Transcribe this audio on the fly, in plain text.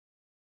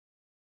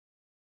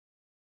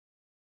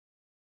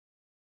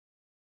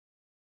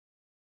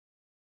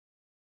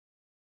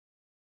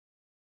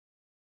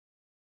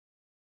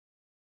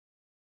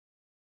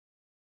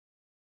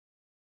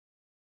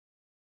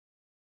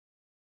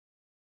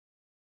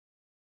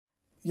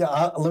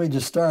Yeah, let me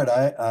just start.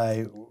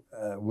 I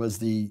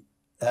was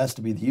asked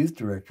to be the youth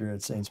director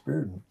at St.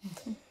 Spyridon.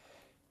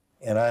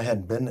 And I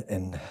hadn't been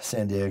in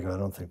San Diego, I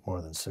don't think,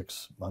 more than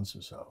 6 months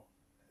or so.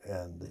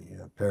 And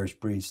the parish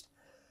priest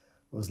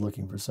was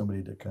looking for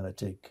somebody to kind of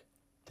take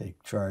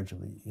charge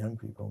of the young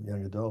people,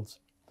 young adults.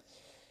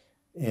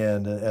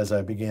 And as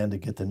I began to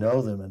get to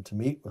know them and to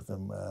meet with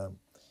them,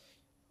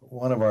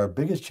 one of our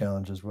biggest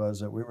challenges was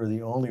that we were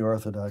the only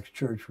Orthodox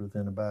church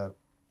within about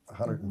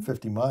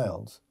 150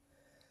 miles.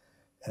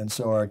 And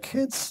so our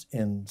kids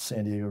in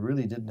San Diego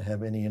really didn't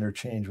have any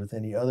interchange with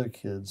any other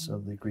kids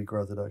of the Greek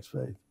Orthodox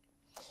faith.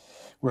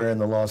 Where in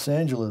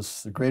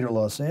the greater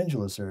Los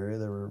Angeles area,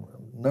 there were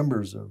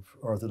numbers of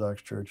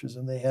Orthodox churches,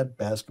 and they had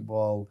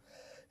basketball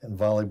and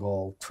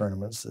volleyball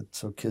tournaments,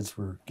 so kids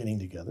were getting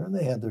together, and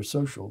they had their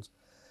socials.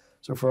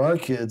 So for our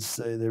kids,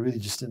 they really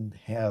just didn't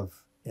have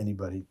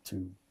anybody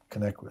to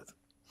connect with.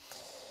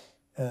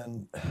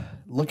 And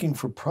looking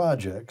for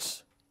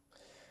projects,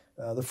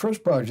 the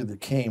first project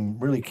that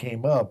really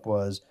came up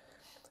was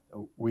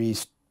we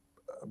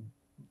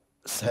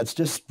had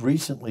just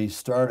recently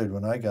started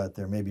when I got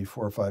there, maybe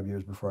 4 or 5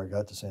 years before I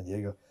got to San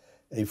Diego,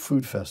 a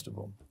food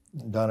festival.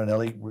 Don and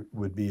Ellie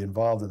would be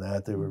involved in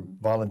that. They would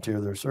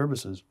volunteer their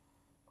services.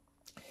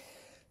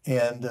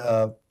 And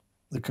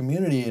the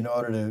community, in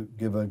order to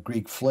give a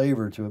Greek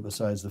flavor to it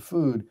besides the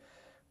food,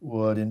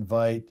 would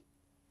invite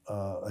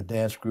a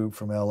dance group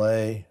from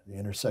LA, the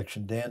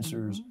Intersection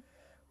Dancers,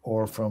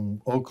 or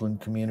from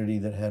Oakland community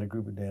that had a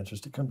group of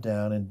dancers to come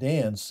down and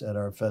dance at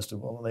our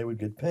festival, and they would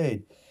get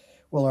paid.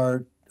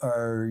 Well,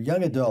 our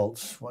young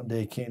adults one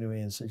day came to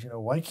me and said,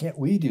 why can't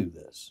we do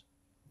this?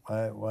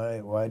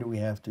 Why do we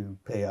have to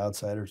pay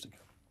outsiders to come?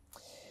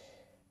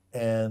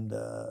 And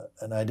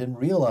I didn't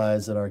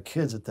realize that our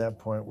kids at that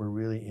point were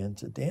really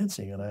into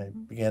dancing, and I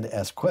began to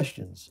ask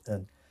questions.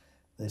 And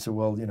they said,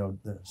 well,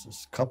 there's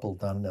this couple,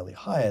 Don and Ellie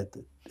Hiatt,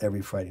 that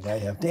every Friday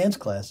night have dance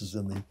classes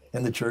in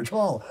the church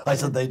hall. I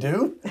said, they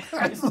do? And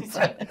I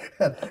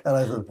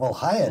said, well,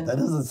 Hiatt, that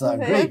doesn't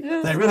sound Greek.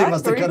 They really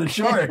must have cut it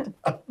short.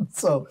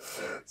 So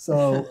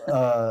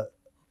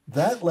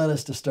that led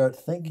us to start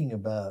thinking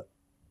about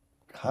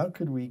how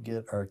could we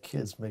get our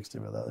kids mixed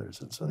in with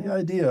others. And so the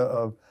idea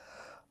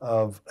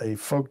of a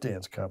folk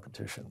dance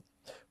competition.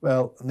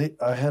 Well,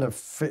 I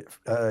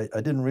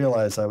didn't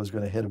realize I was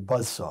going to hit a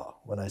buzzsaw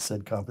when I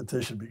said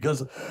competition, because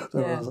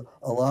there was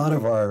a lot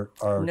of our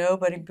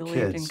nobody believed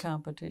kids, in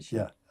competition.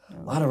 Yeah,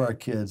 a lot of our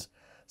kids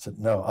said,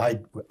 no, I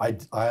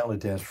only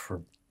dance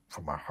from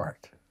my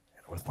heart,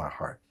 with my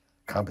heart.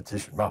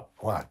 Competition, no,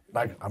 why?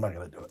 I'm not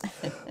going to do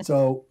it.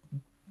 So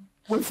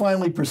we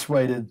finally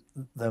persuaded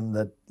them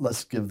that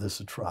let's give this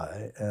a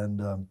try,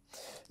 and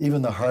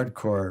even the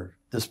hardcore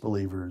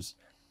disbelievers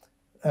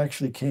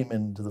actually came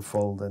into the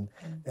fold and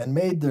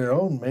made their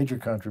own major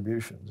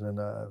contributions.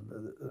 And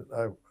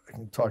I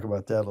can talk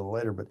about that a little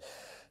later, but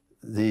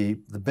the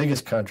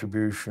biggest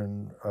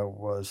contribution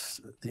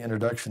was the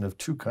introduction of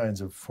 2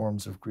 kinds of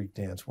forms of Greek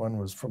dance. One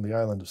was from the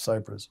island of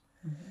Cyprus,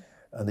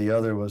 and the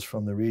other was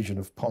from the region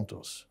of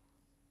Pontus.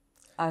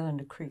 Island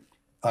of Crete.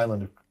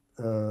 Island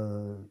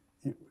of...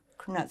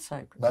 not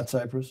Cyprus. Not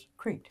Cyprus?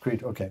 Crete.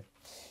 Crete, okay.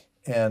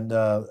 And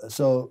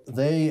so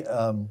they...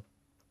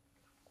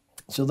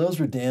 So those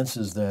were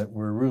dances that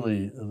were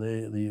really,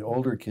 the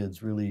older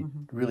kids really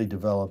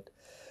developed.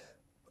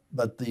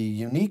 But the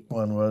unique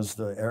one was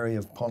the area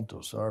of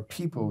Pontus. Our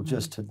people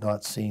just had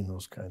not seen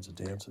those kinds of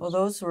dances. Well,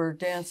 those were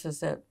dances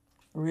that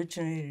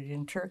originated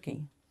in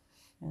Turkey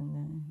and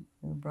then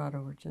were brought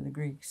over to the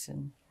Greeks,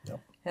 and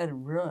had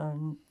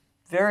a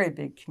very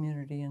big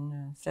community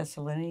in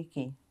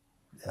Thessaloniki.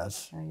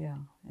 Yes. Yeah,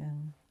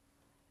 and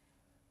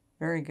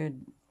very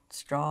good,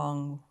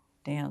 strong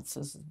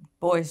dances.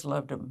 Boys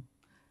loved them.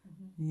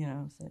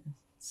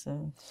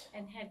 So.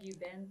 And had you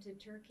been to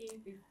Turkey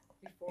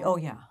before? Oh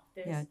yeah,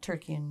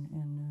 Turkey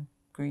and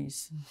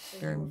Greece.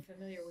 So you were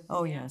familiar with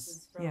the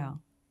dances from... yeah,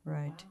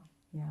 right,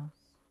 wow.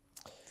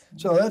 yeah.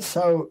 So that's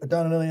how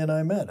Don and Ellie and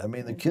I met. I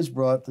mean, the kids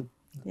brought the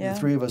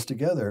 3 of us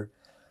together.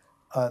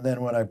 And then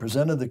when I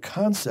presented the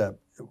concept,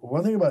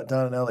 one thing about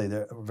Don and Ellie,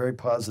 they're very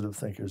positive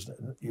thinkers.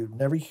 You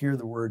never hear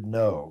the word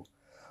no,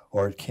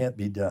 or it can't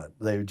be done.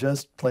 They would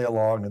just play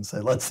along and say,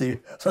 let's see.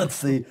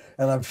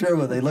 And I'm sure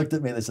when they looked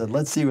at me, they said,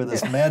 let's see where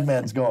this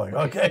madman's going,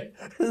 okay?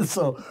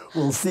 So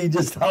we'll see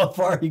just how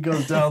far he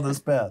goes down this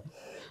path.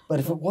 But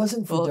if it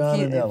wasn't for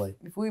Don and Ellie...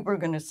 If we were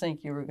going to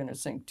sink, you were going to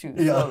sink too.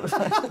 Yeah.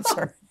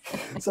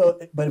 So,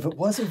 but if it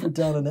wasn't for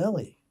Don and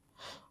Ellie,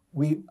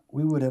 I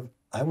would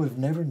have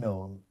never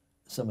known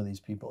some of these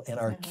people. And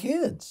our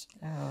kids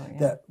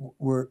that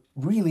were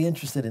really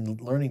interested in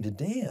learning to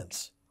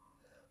dance,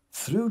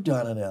 through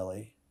Don and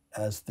Ellie,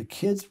 as the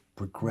kids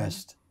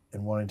progressed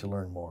in wanting to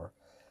learn more,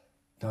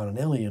 Don and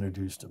Ellie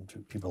introduced them to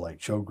people like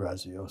Joe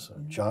Graziosa,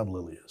 and John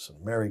Lilius,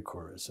 and Mary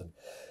Corris,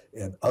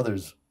 and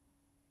others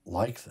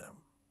like them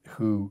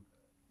who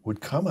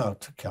would come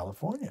out to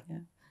California. Yeah.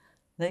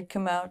 They'd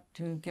come out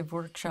to give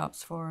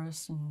workshops for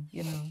us, and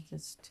it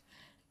was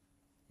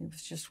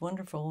just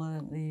wonderful.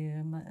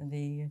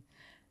 The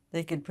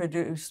they could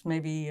produce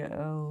maybe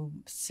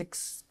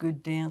 6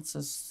 good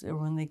dances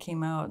when they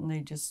came out, and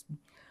they just,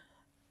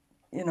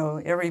 you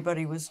know,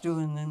 everybody was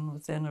doing them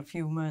within a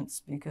few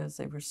months because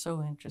they were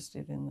so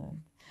interested in the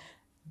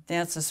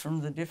dances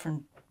from the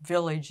different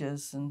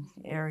villages and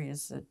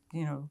areas that,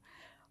 you know,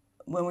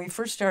 when we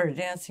first started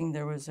dancing,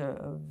 there was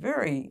a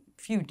very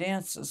few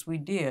dances we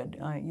did,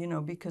 you know,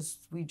 because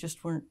we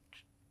just weren't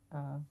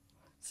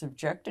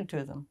subjected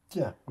to them.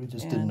 Yeah, we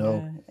just didn't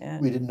know.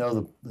 We didn't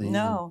know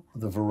No.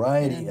 the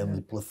variety and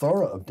the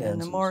plethora of dances.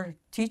 And the more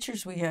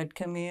teachers we had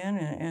come in,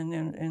 and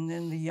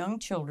then the young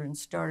children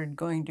started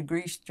going to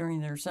Greece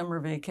during their summer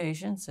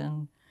vacations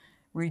and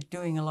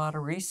doing a lot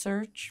of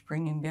research,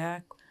 bringing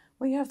back.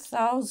 We have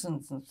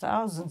thousands and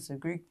thousands of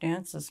Greek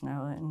dances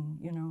now, and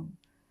you know,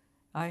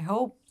 I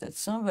hope that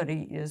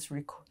somebody is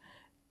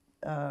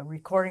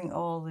recording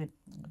all the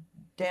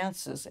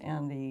dances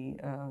and the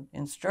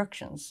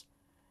instructions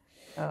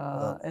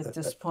at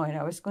this point.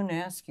 I was going to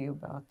ask you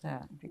about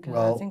that because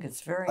I think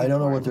it's very important. I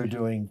don't know what they're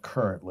doing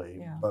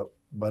currently,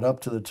 but up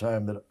to the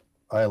time that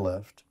I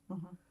left,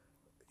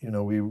 you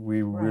know, we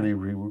really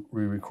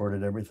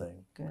re-recorded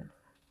everything. Good.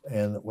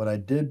 And what I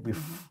did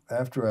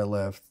after I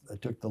left, I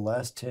took the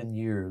last 10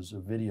 years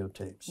of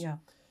videotapes. Yeah.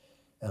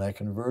 And I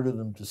converted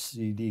them to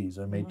CDs.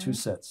 I made 2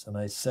 sets, and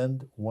I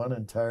send one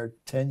entire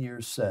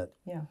 10-year set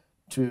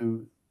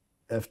to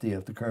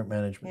FDF, the current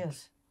management.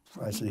 Yes.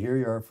 I said, here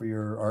you are for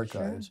your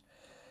archives.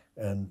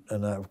 Sure.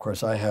 And of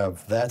course, I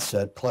have that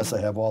set, plus I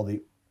have all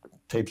the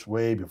tapes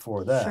way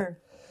before that. Sure.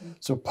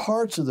 So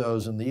parts of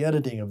those in the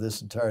editing of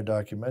this entire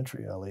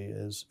documentary, Ellie,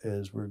 is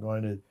we're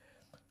going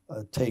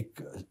to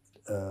take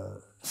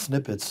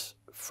snippets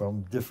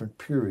from different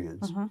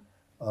periods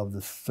of the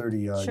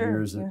 30-odd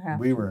years that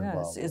we were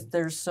involved in.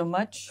 There's so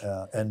much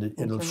and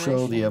it'll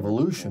show the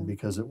evolution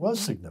because it was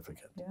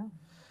significant. Yeah.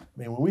 I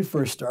mean, when we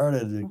first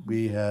started,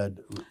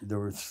 there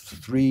were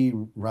 3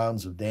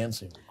 rounds of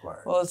dancing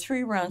required. Well,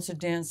 3 rounds of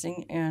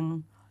dancing,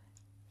 and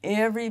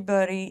every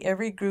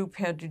group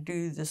had to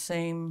do the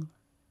same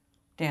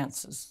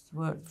dances.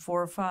 What,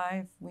 4 or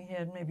 5? We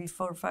had maybe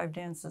 4 or 5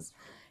 dances.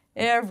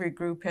 Every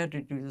group had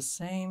to do the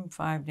same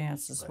 5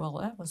 dances. Right. Well,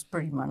 that was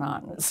pretty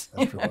monotonous.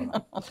 After a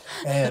while.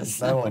 And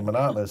not only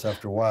monotonous,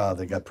 after a while,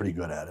 they got pretty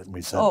good at it. And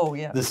we said,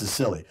 this is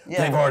silly.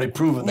 Yeah. They've already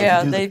proven they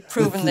can do they've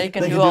proven they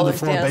can do all the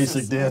these 4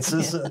 basic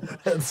dances.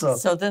 And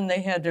so then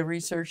they had to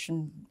research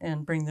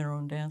and bring their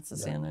own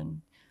dances in,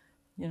 and,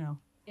 you know.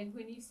 And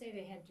when you say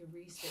they had to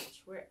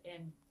research,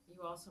 and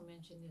you also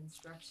mentioned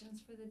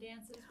instructions for the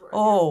dances?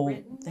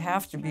 They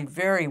have to be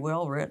very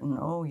well written.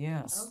 Oh,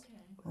 yes. Okay.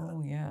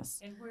 Oh,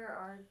 yes. And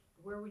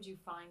where would you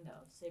find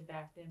those, say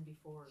back then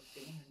before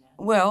the internet?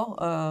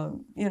 Well,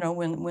 you know,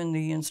 when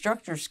the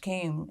instructors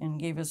came and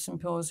gave a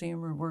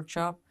symposium or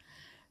workshop,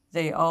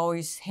 they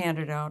always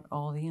handed out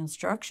all the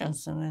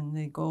instructions, and then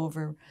they go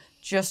over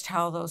just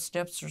how those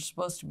steps are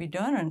supposed to be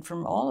done. And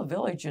from all the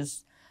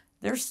villages,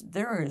 there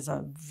is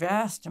a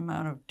vast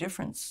amount of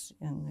difference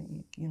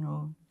in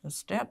the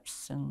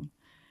steps. And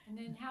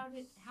then how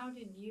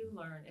did you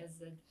learn as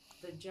the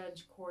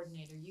judge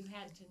coordinator? You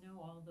had to know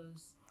all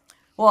those.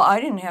 Well,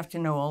 I didn't have to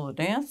know all the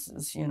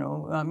dances, you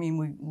know. I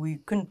mean, we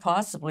couldn't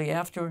possibly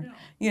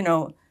you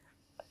know,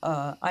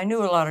 I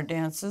knew a lot of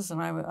dances,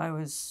 and I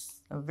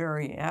was a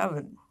very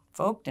avid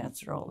folk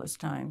dancer all this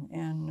time.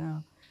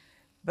 And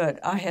but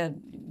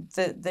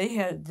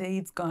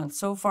they've gone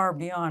so far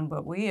beyond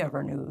what we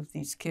ever knew of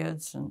these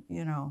kids, and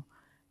you know,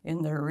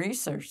 in their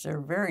research,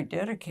 they're very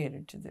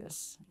dedicated to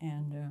this,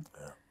 and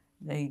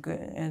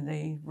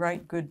they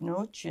write good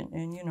notes,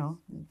 and you know,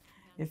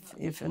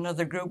 if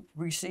another group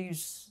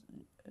receives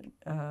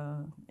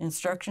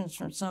instructions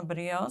from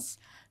somebody else,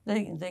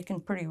 they can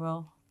pretty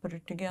well put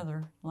it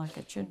together like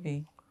it should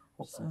be.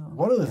 So,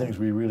 one of the things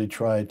we really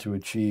tried to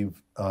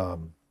achieve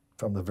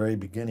from the very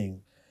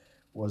beginning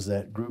was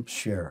that groups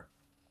share.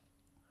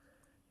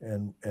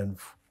 And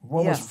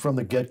almost from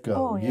the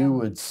get-go, you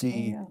would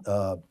see,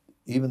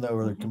 even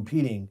though they're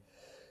competing,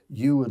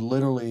 you would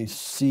literally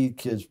see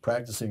kids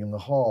practicing in the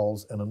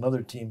halls and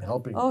another team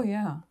helping them. Oh,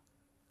 yeah.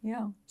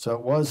 Yeah. So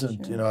it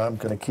wasn't, you know, I'm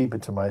going to keep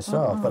it to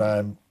myself, but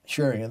I'm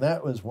sharing. And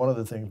that was one of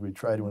the things we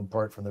tried to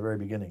impart from the very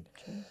beginning,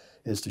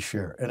 is to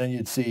share. And then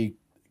you'd see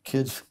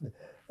kids,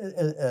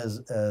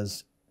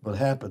 as what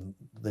happened,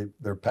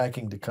 they're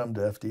packing to come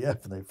to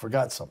FDF and they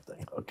forgot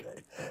something.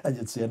 Okay. And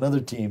you'd see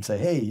another team say,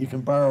 hey, you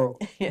can borrow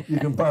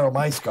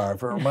my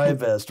scarf or my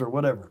vest or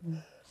whatever.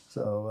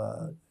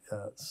 So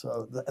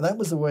that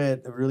was the way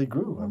it really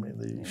grew. I mean,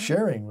 the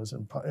sharing was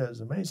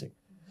amazing.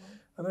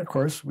 And of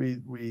course,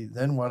 we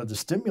then wanted to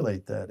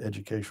stimulate that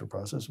educational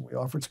process, and we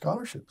offered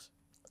scholarships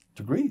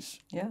to Greece.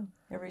 Yeah,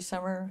 every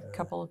summer, a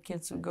couple of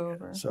kids would go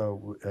over.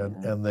 So,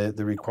 and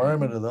the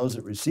requirement of those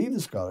that received the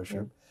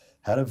scholarship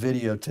had to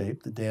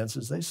videotape the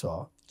dances they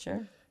saw.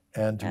 Sure.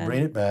 And to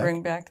bring it back.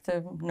 Bring back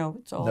the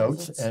notes.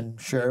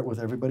 And share it with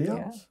everybody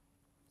else.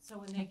 So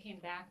when they came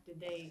back, did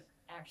they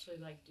actually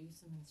do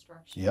some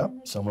instruction? Yep,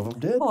 some of them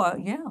did. Oh,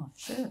 yeah,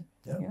 sure.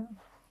 Yeah.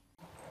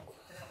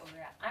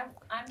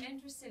 I'm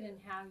interested in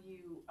how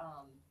you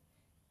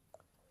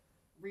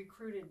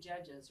recruited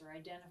judges or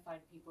identified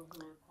people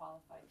who were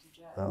qualified to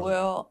judge? Oh.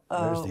 Well,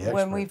 There's the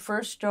when we expert.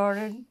 first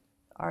started,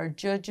 our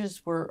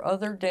judges were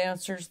other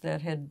dancers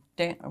that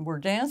were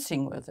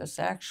dancing with us,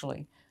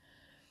 actually.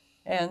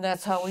 And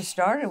that's how we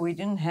started. We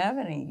didn't have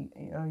any,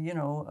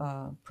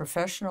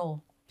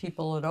 professional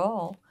people at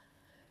all.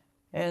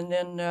 And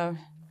then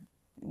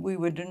we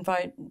would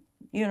invite,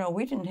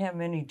 we didn't have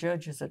many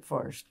judges at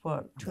first.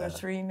 What, two or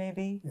three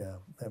maybe? Yeah,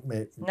 that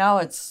may, Now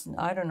it's,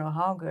 I don't know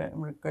how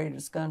great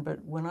it's gone,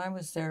 but when I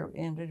was there,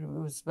 it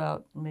was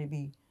about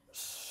maybe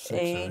 6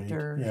 eight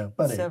or 8. or Yeah,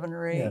 about 7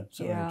 or 8. Yeah,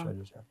 7 or 8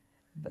 judges, yeah.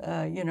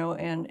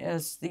 And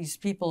as these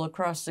people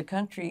across the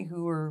country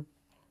who were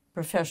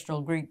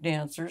professional Greek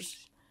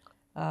dancers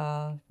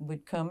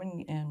would come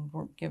and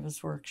give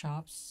us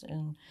workshops.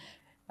 And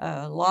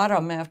a lot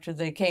of them, after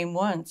they came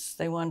once,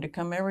 they wanted to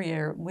come every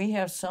year. We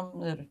have some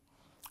that,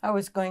 I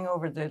was going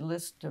over the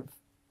list of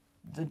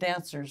the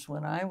dancers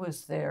when I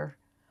was there.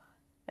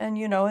 And,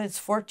 it's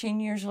 14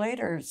 years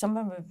later. Some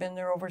of them have been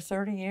there over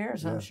 30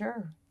 years, I'm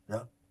sure.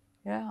 Yeah.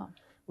 Yeah.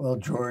 Well,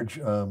 George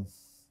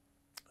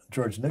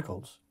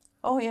Nichols,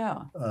 Oh,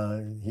 yeah.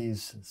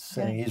 he's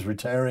saying he's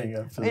retiring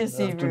after, Is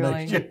he after really?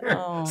 next year.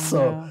 Oh,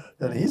 So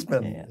no. and he's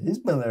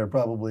been there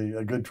probably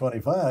a good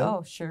 25.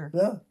 Oh, sure.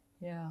 Yeah.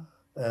 Yeah.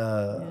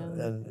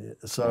 And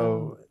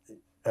so,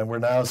 and we're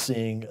now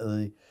seeing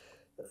the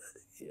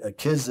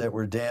kids that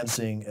were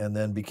dancing and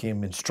then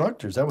became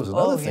instructors. That was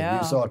another thing.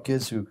 Yeah. You saw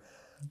kids who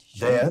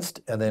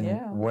danced and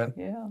then went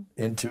Yeah.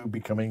 into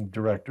becoming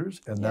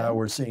directors, and now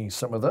we're seeing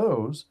some of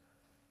those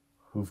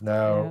who've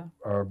now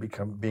are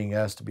being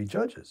asked to be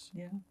judges.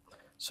 Yeah.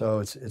 So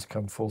it's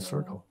come full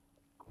circle.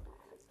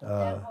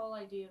 That whole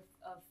idea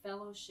of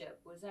fellowship,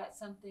 was that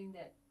something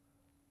that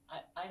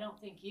I don't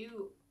think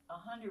you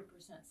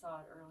 100% saw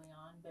it early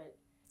on, but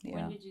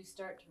when did you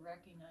start to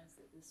recognize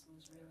that this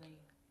was really?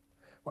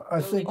 Well,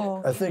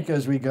 I think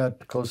as we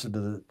got closer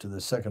to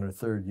the second or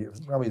third year,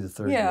 probably the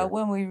third year. Yeah,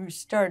 when we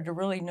started to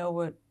really know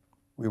what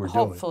we were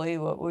hopefully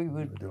what we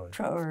were would doing.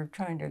 were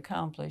trying to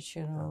accomplish,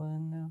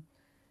 And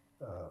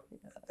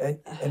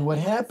what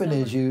happened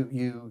is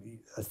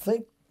I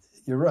think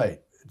you're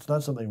right. It's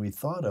not something we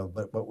thought of,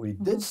 but what we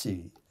did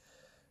see,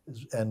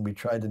 and we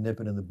tried to nip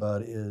it in the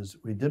bud, is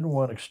we didn't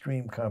want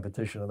extreme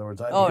competition. In other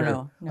words,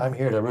 I'm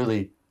here to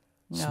really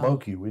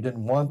smoke you. We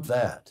didn't want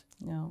that.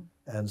 No.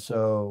 And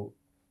so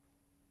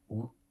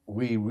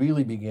we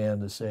really began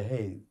to say,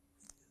 hey,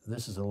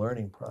 this is a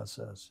learning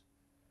process.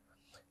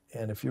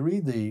 And if you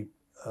read the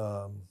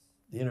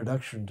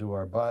introduction to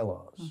our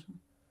bylaws,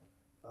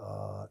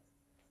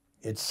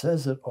 it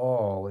says it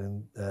all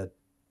in that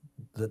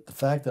the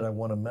fact that I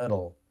won a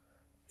medal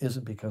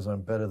isn't because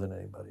I'm better than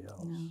anybody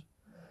else. No.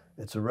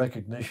 It's a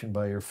recognition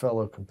by your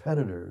fellow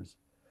competitors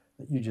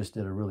that you just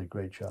did a really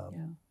great job.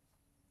 Yeah.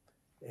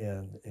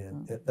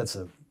 And that's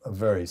a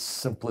very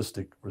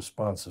simplistic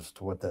response as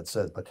to what that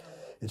says, but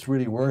it's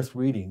really worth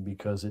reading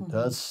because it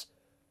does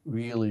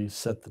really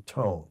set the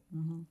tone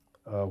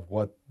of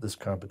what this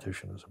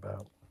competition is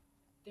about.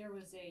 There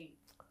was a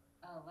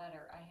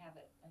letter, I have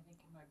it, I think,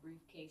 in my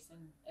briefcase,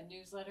 and a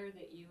newsletter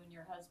that you and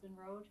your husband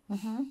wrote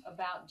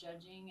about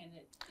judging, and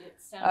it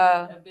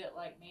sounded a bit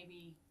like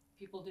maybe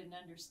people didn't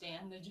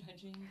understand the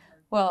judging.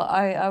 Well,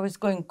 I was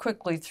going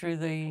quickly through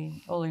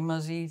the Oli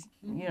Muzzy,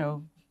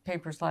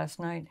 papers last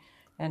night,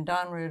 and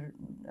Don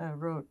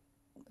wrote,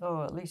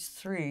 at least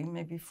 3,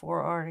 maybe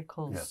 4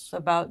 articles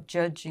about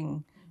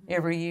judging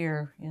every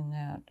year in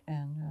that,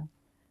 and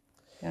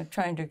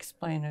trying to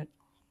explain it.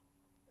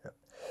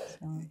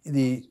 So.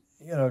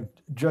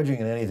 Judging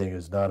in anything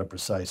is not a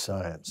precise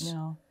science.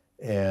 No.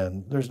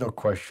 And there's no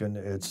question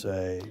it's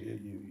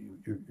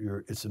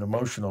it's an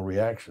emotional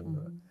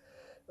reaction.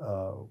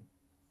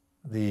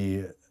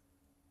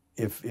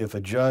 If a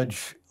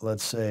judge,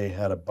 let's say,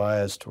 had a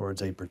bias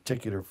towards a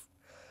particular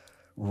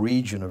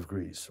region of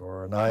Greece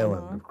or an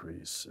island of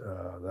Greece,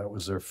 that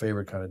was their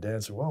favorite kind of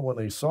dancing. Well, when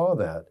they saw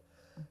that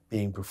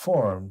being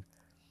performed,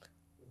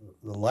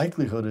 the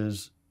likelihood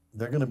is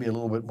they're going to be a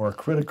little bit more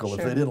critical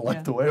if they didn't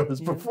like the way it was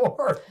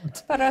performed.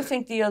 But I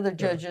think the other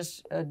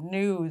judges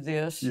knew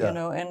this,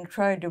 and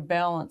tried to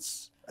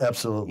balance.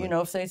 Absolutely.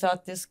 If they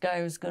thought this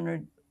guy was going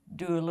to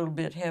do a little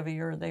bit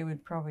heavier, they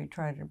would probably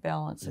try to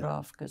balance it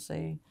off because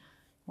they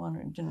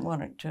didn't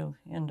want it to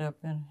end up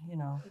in,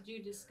 Did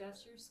you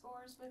discuss your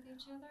scores with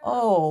each other?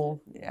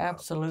 Oh,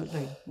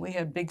 absolutely. We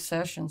had big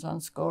sessions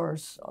on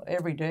scores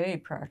every day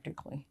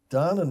practically.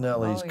 Don and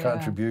Ellie's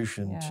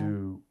contribution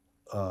to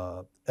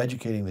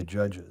educating the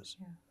judges,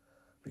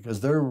 because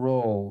their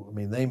role,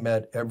 they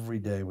met every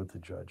day with the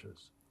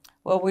judges.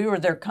 Well, we were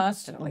there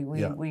constantly.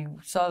 We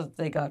saw that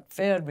they got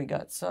fed. We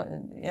got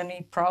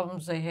any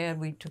problems they had,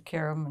 we took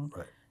care of them,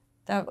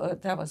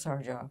 and that was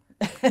our job.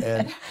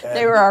 And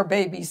they were our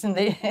babies, and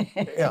they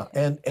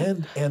and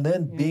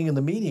then being in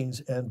the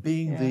meetings and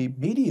being the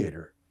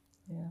mediator.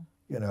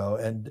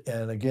 And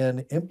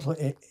again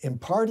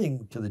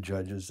imparting to the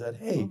judges that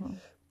hey.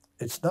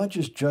 It's not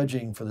just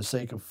judging for the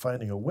sake of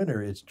finding a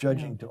winner, it's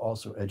judging to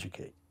also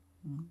educate.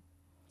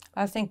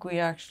 I think we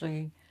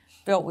actually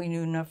felt we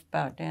knew enough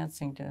about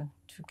dancing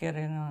to get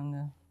in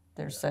on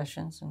their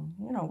sessions and,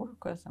 you know,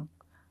 work with them.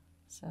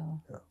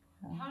 So. Yeah.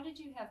 How did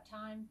you have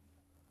time?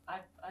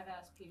 I've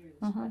asked Peter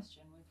this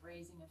question with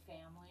raising a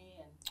family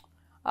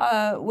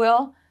and.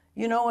 Well,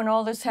 you know, when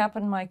all this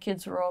happened, my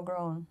kids were all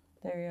grown.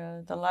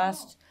 They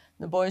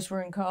the boys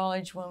were in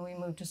college when we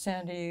moved to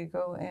San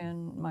Diego,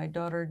 and my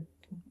daughter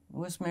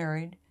was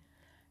married,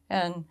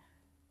 and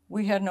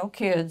we had no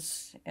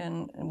kids.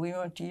 And we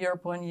went to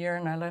Europe one year,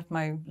 and I left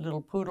my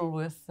little poodle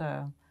with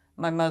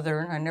my mother,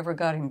 and I never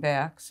got him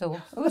back. So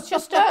it was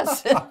just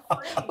us.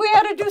 We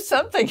had to do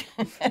something.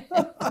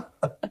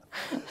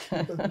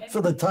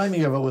 So the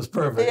timing of it was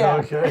perfect. Yeah.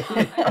 Okay.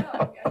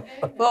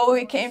 Well,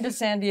 we came to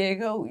San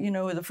Diego, you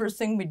know, the first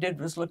thing we did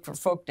was look for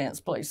folk dance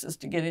places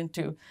to get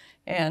into.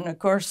 And of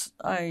course,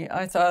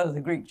 I thought of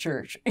the Greek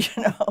church,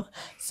 you know.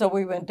 So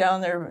we went down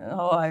there.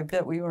 Oh, I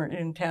bet we weren't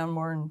in town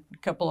more than a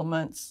couple of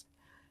months.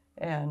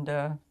 And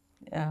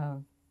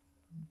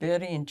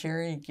Betty and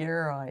Jerry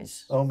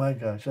Garais. Oh my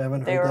gosh, I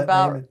haven't heard They were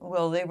that name.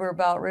 well, they were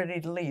about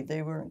ready to leave.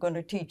 They weren't going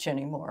to teach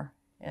anymore.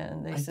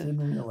 And they said,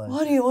 didn't realize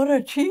 "What do you want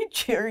to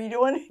teach here? You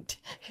don't want to,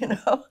 you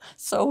know?"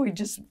 So we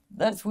just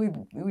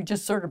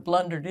sort of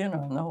blundered in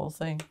on the whole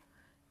thing,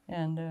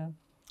 and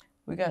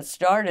we got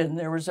started. And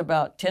there was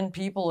about 10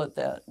 people at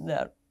the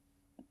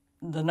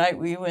night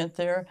we went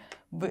there.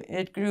 But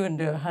it grew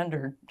into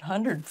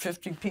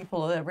 150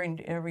 people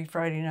every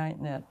Friday night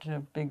in that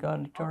big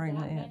auditorium.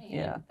 That they had. many,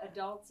 Yeah.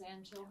 Adults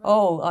and children.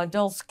 Oh,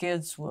 adults,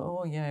 kids.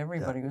 Oh yeah,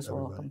 everybody was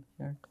everybody. welcome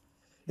there.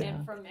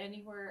 And from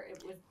anywhere,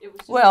 it was.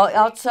 Just Well, Greek?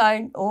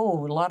 outside, a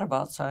lot of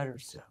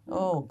outsiders. Yeah.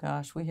 Oh,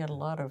 gosh, we had a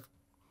lot of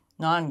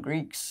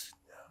non-Greeks.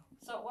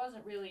 So it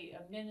wasn't really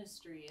a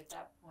ministry at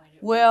that point.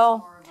 It Well,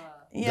 was more of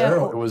a.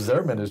 Yeah, It was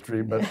their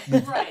ministry, but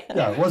Right.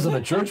 yeah, it wasn't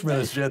a church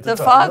ministry at the the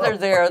time. father no.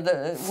 there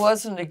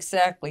wasn't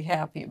exactly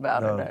happy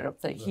about No, it, I don't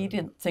think. He no.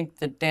 didn't think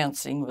that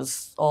dancing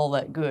was all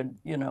that good,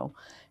 you know.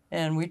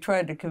 And we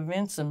tried to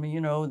convince him,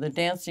 you know, the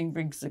dancing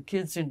brings the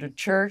kids into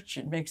church.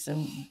 It makes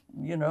them,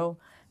 you know,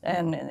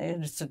 and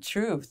it's the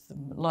truth.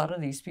 A lot of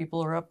these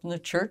people are up in the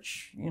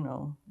church, you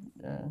know.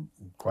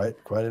 Quite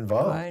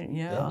involved.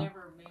 Yeah.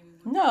 Never maybe.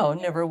 No,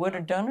 never would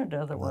have done it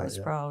otherwise,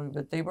 yeah. probably.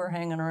 But they were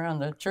hanging around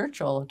the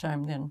church all the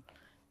time then,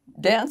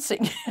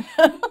 dancing.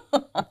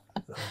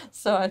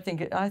 So I think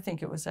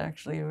it was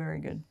actually a very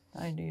good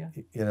idea.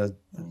 You know,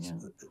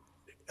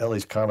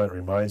 Ellie's comment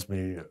reminds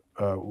me.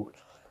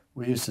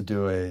 We used to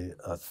do in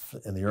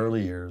the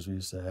early years. We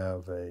used to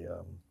have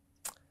a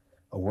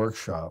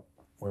workshop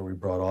where we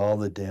brought all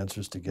the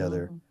dancers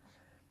together,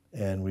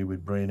 and we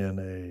would bring in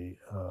a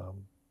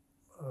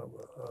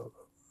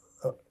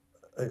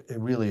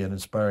really an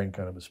inspiring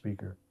kind of a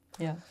speaker.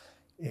 Yeah.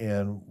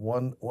 And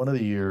one of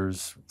the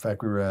years, in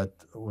fact, we were at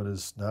what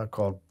is now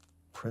called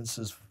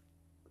Princess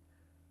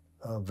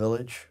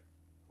Village.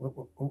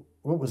 What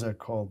was that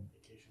called?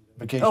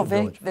 Vacation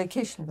Village.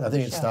 Vacation I Village.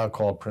 think it's now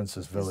called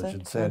Princess Village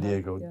in San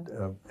Diego.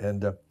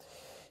 Yeah.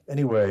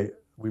 Anyway,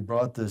 we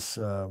brought this.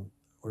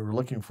 We were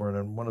looking for it,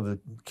 and one of the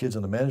kids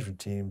on the management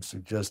team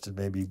suggested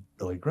maybe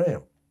Billy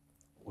Graham.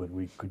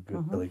 We could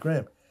get Billy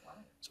Graham.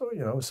 So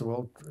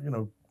well,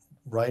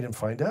 write and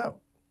find out.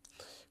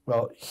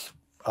 Well,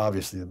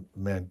 obviously the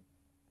man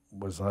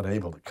was not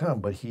able to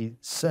come, but he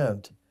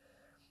sent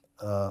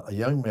a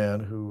young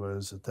man who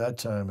was at that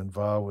time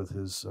involved with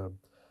his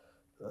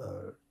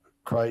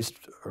Christ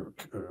for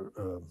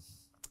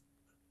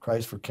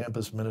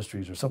Campus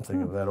Ministries or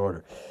something of that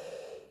order.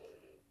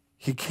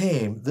 He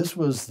came. This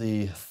was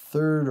the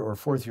 3rd or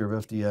 4th year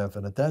of FDF,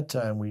 and at that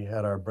time we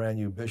had our brand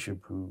new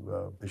bishop,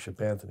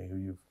 Bishop Anthony, who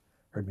you've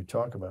heard me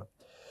talk about.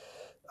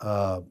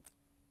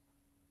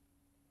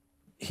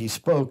 He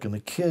spoke, and the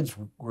kids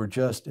were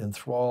just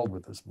enthralled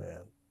with this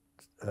man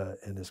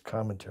and his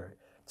commentary.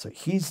 So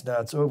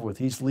it's over with.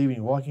 He's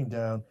leaving, walking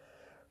down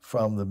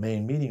from the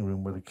main meeting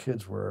room where the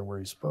kids were, where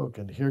he spoke,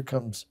 and here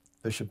comes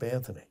Bishop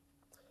Anthony.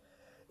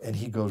 And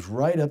he goes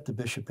right up to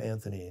Bishop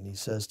Anthony, and he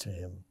says to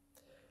him,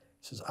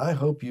 he says, "I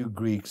hope you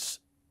Greeks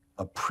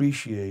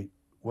appreciate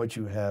what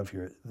you have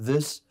here.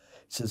 He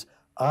says,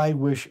 I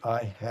wish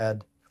I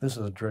had," this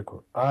is a direct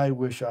quote, "I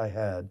wish I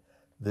had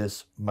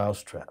this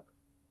mousetrap."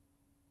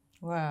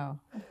 Wow.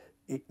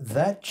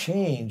 That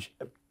change,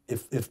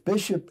 if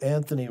Bishop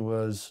Anthony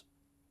was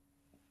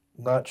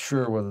not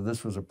sure whether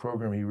this was a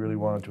program he really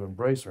wanted to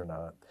embrace or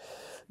not,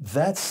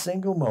 that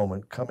single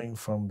moment coming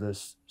from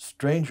this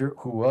stranger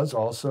who was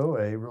also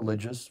a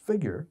religious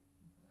figure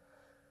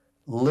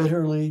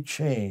literally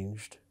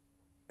changed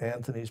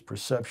Anthony's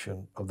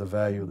perception of the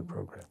value of the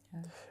program.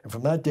 Yeah. And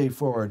from that day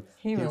forward,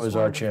 he was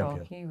our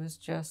champion. He was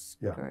just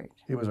great.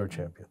 He was our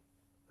champion.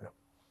 Yeah.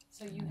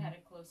 So you had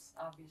a close,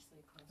 obviously.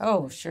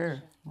 Oh,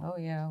 sure. Oh,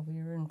 yeah.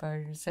 We were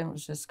invited to San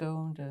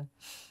Francisco and to,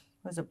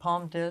 was it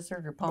Palm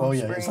Desert or Palm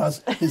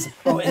Springs?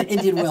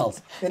 Indian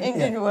Wells.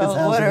 Indian Wells,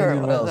 whatever.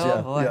 Indian Wells,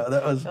 oh, boy. Yeah,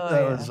 that was,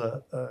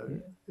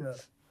 yeah.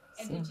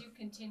 And did you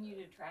continue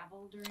to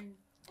travel during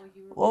while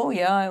you were? Oh,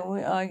 yeah.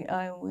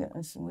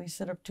 We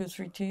set up 2 or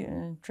 3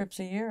 trips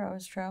a year. I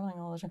was traveling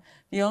all the time.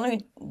 The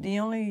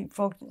only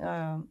folk,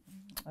 10th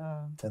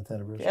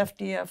anniversary.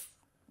 FDF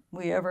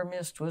we ever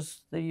missed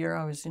was the year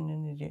I was in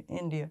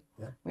India.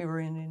 Yeah. We were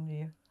in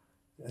India.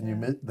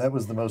 And that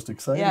was the most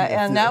exciting.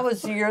 Yeah, and that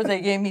was the year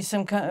they gave me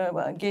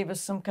gave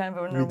us some kind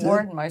of an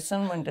award, and my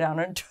son went down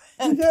and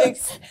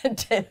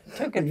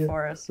took it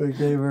for us. We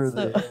gave her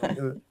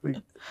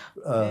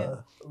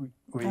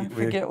I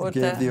forget what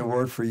gave that- the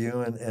award for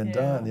you and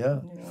Don, yeah.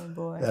 Oh,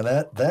 boy. And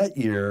that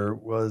year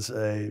was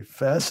a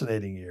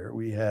fascinating year.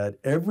 We had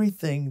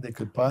everything that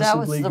could possibly That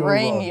was the go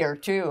rain wrong. year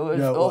too. It was,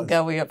 Yeah, it oh was.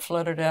 God, we got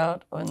flooded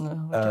out when the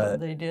hotel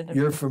they did it.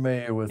 You're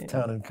familiar with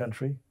Town and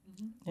Country?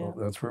 Yeah. Well,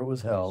 that's where it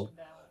was held.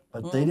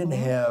 But they didn't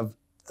have,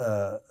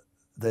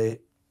 they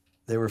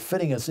were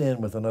fitting us in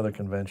with another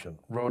convention.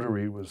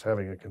 Rotary was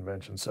having a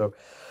convention. So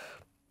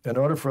in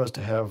order for us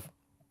to have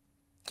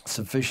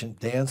sufficient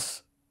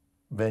dance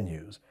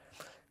venues,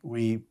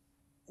 we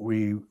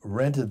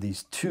rented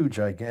these 2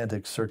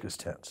 gigantic circus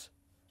tents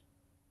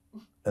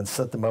and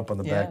set them up on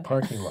the back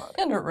parking lot.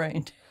 And it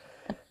rained.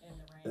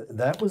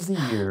 That was the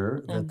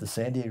year that the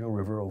San Diego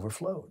River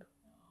overflowed.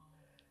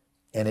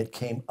 And it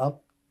came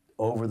up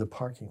over the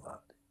parking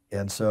lot.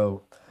 And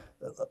so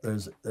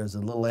there's a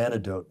little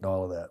anecdote in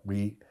all of that.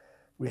 We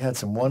had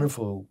some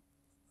wonderful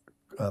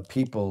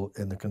people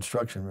in the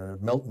construction,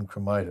 Milton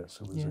Cremidas,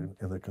 who was in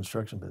the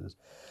construction business,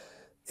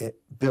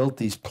 built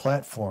these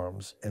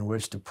platforms in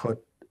which to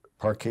put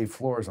parquet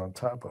floors on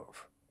top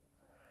of.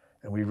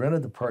 And we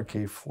rented the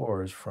parquet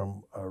floors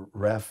from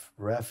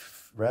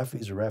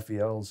Raffi's or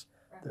Raphael's.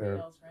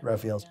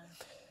 Raphael's.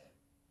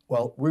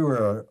 Well, we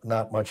were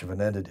not much of an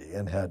entity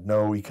and had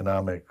no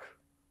economic,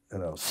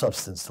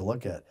 substance to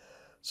look at.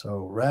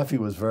 So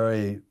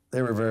Raffi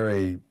they were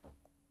very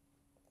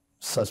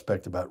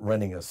suspect about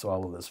renting us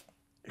all of this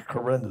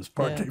horrendous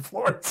parquet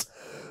floors.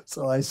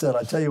 So I said,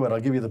 I tell you what, I'll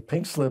give you the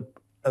pink slip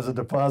as a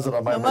deposit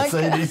on my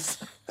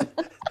Mercedes.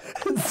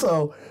 And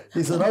so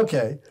he said,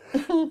 okay.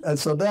 And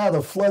so now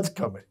the flood's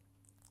coming.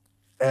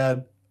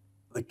 And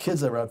the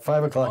kids are around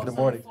 5 o'clock in the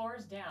morning. The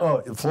floor's down.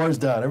 Oh, the floor's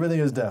down. Everything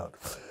is down.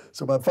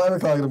 So about 5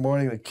 o'clock in the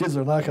morning, the kids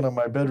are knocking on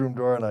my bedroom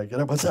door, and I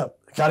get up. What's up?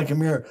 Gotta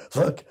come here.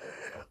 Look.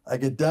 I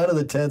get down to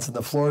the tents, and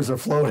the floors are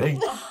floating.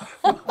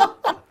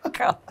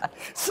 God.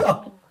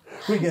 So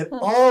we get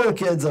all the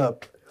kids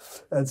up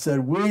and said,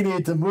 we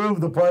need to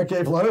move the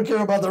parquet floor. I don't care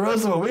about the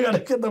rest of them. We got to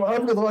get them.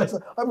 I'm going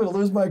to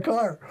lose my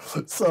car.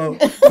 So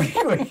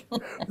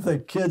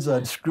the kids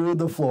unscrewed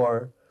the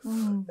floor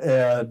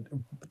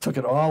and took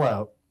it all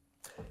out.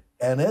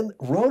 And then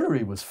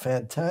Rotary was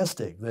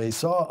fantastic. They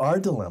saw our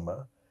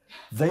dilemma.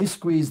 They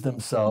squeezed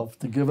themselves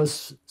to give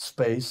us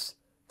space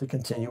to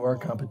continue our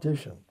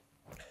competition.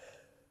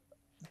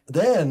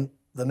 Then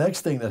the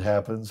next thing that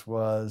happens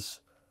was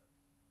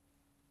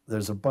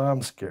there's a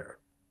bomb scare.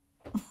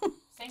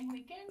 Same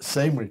weekend?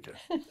 Same weekend.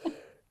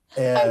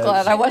 And I'm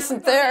glad I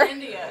wasn't there.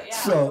 India. Yeah,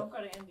 So- don't go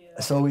to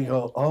India. so we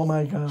go, oh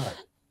my God.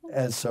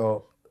 And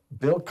so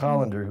Bill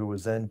Collender, who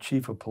was then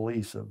chief of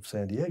police of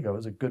San Diego,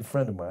 was a good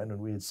friend of mine, and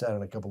we had sat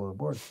on a couple of the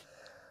boards.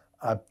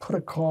 I put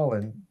a call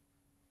in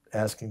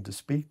asking to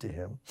speak to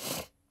him,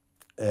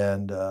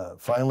 and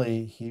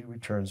finally he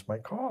returns my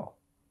call.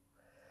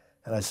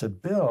 And I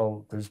said,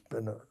 Bill, there's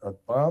been a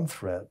bomb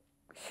threat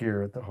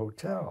here at the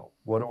hotel.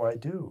 What do I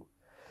do?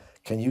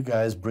 Can you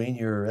guys bring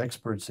your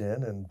experts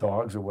in and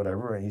dogs or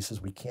whatever? And he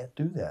says, we can't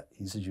do that.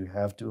 He says, you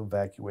have to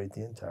evacuate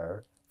the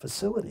entire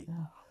facility.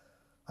 Yeah.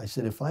 I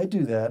said, if I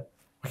do that,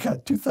 we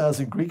got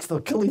 2,000 Greeks, they'll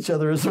kill each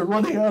other as they're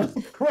running out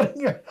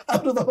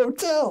of the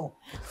hotel.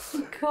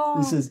 God.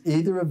 He says,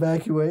 either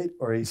evacuate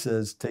or he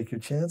says, take your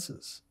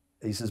chances.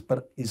 He says,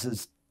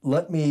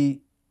 let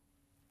me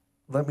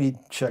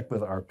check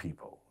with our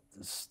people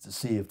to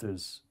see if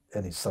there's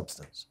any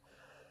substance.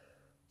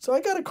 So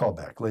I got a call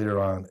back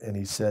later on, and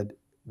he said,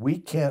 we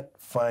can't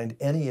find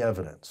any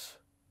evidence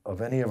of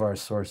any of our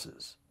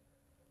sources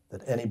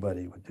that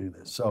anybody would do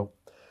this. So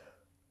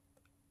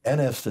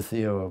Anna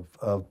Eustathio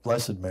of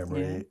blessed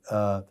memory,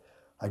 I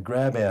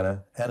grab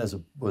Anna. Anna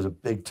was a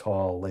big,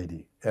 tall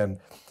lady, and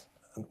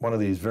one of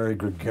these very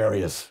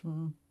gregarious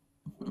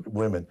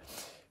women.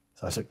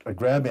 So I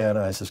grab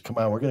Anna. I says, come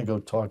on, we're going to go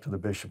talk to the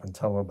bishop and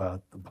tell him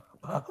about the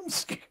bomb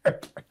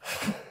scare.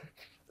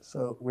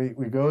 So we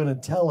go in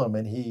and tell him,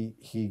 and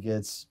he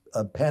gets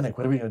a panic.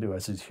 What are we going to do? I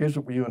says, here's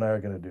what you and I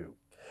are going to do.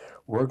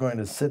 We're going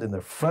to sit in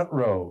the front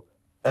row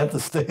at the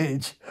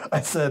stage.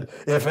 I said,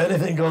 if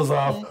anything goes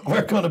off,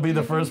 we're going to be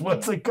the first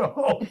ones to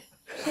go.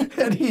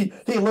 And he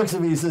looks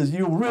at me, he says,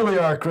 you really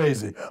are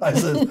crazy. I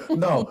said,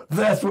 no,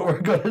 that's what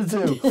we're going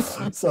to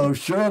do. So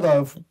sure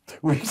enough,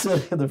 we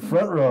sit in the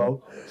front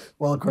row.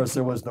 Well, of course,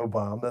 there was no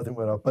bomb. Nothing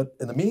went off. But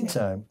in the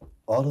meantime,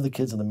 all of the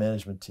kids on the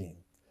management team,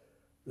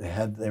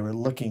 they were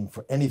looking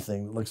for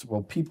anything that looks,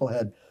 well, people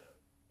had,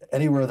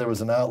 anywhere there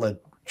was an outlet,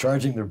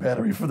 charging their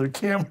battery for their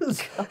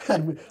cameras.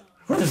 And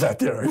what is that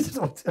there?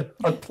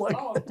 Unplug.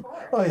 Oh, of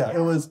course. Oh yeah, it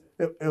was.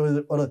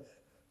 Well,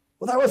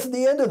 that wasn't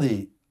the end of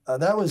the.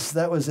 That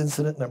was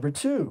incident number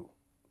 2.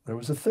 There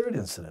was a third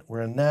incident.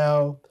 We're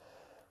now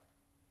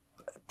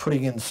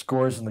putting in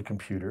scores in the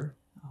computer,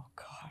 Oh,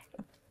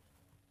 God.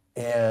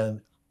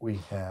 and we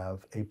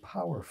have a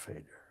power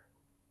failure.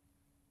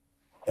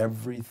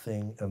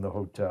 everything in the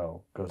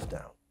hotel goes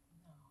down.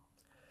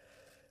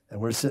 And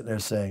we're sitting there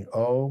saying,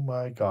 oh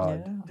my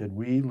God, Yeah. did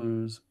we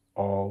lose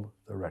all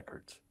the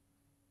records?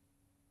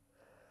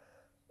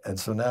 And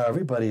so now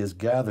everybody is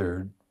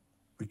gathered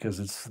because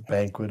it's the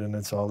banquet and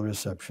it's all the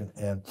reception.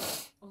 And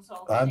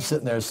I'm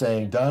sitting there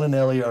saying, Don and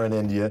Ellie are in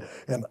India,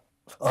 and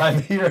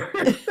I'm here.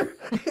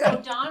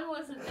 Oh, Don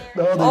wasn't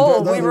there.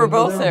 No, we were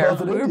both there. in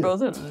We were India. both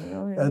there.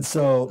 Oh, yeah. And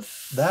so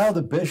now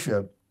the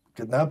bishop,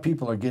 now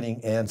people are getting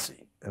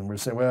antsy. And we're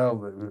saying, well,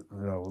 you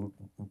know,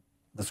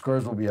 the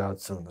scores will be out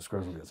soon. The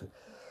scores will be out soon.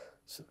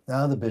 So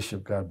now the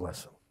bishop, God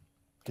bless him,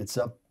 gets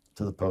up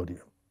to the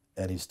podium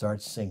and he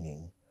starts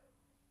singing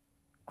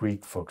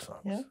Greek folk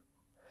songs. Yeah.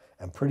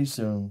 And pretty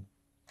soon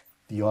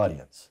the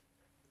audience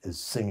is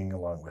singing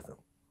along with him.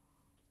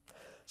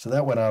 So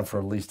that went on for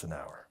at least an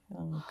hour.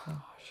 Oh,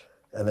 gosh.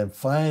 And then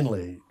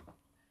finally,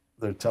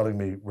 they're telling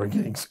me we're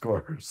getting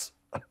scores.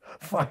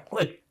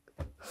 Finally.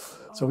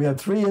 So we had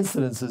 3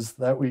 incidences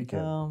that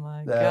weekend. Oh,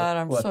 my that God.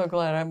 I'm was- so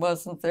glad I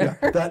wasn't there.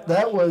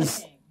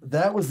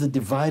 That was the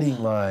dividing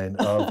line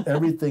of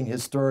everything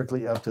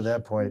historically up to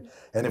that point.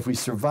 And if we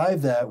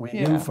survived that, we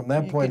knew from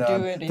that you point could on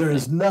do anything. there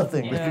is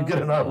nothing we Yeah. could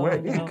get in our Oh,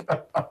 way. no.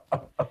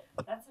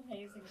 That's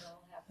amazing. It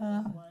all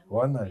happened in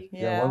One night.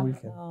 Yeah, one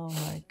weekend. Oh,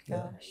 my Yeah.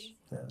 gosh.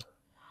 Yeah.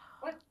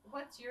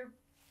 What's your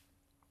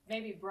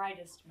maybe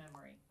brightest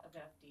memory of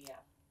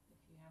FDF, if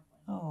you have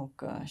one? Oh,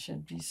 gosh.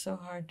 It'd be so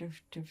hard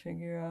to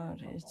figure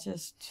out. It's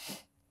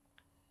just,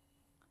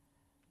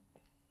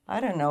 I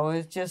don't know.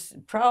 It's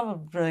just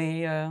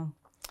probably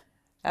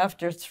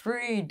after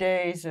 3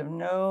 days of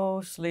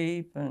no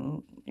sleep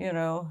and, you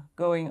know,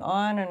 going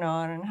on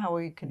and how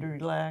we could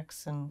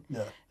relax. And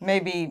Yeah.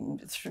 maybe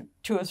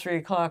 2 or 3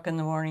 o'clock in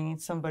the morning,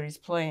 somebody's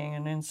playing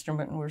an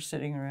instrument and we're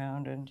sitting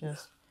around and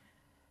just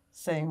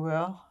saying,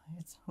 well,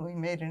 we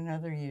made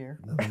another year.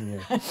 Another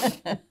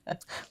year.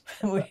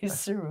 We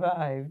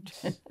survived.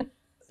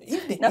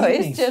 Evening, No, it's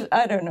evenings. just,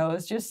 I don't know,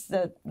 it's just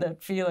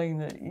that feeling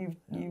that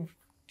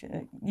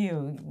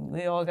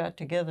we all got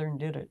together and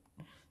did it.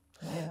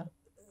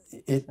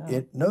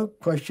 Yeah. No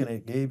question,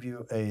 it gave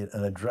you an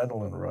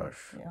adrenaline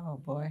rush. Yeah, oh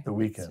boy. The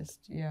weekend. It's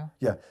just, yeah.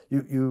 Yeah,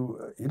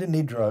 you didn't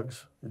need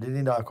drugs, you didn't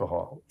need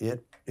alcohol.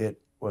 It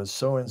was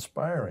so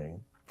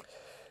inspiring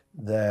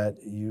that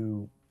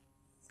you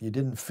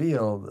didn't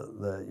feel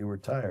that you were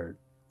tired.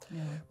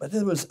 Yeah. But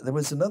there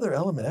was another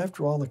element.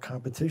 After all, the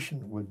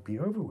competition would be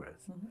over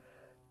with. Mm-hmm.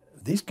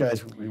 These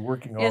guys would be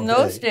working all In day.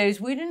 those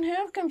days, we didn't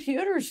have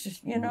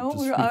computers, you know.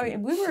 Just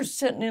We were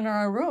sitting in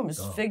our rooms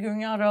Oh.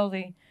 figuring out all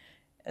the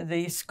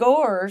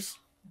scores.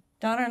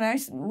 Don and I,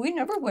 we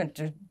never went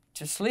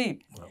to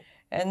sleep. No.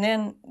 And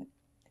then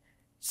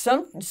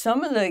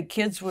some of the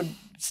kids would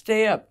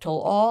stay up till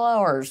all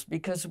hours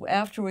because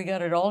after we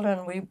got it all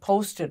done, we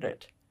posted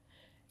it.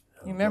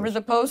 You remember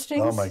the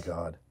postings? Oh my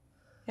God!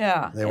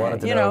 Yeah. They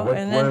wanted to you know,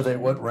 and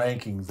then, what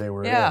rankings they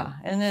were yeah,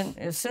 and then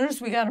as soon as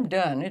we got them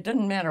done, it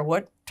didn't matter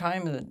what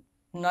time of the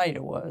night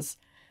it was,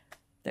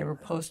 they were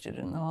posted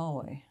in the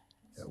hallway.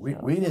 in. Yeah,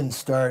 we didn't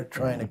start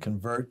trying to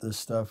convert this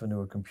stuff into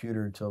a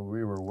computer until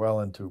we were well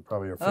into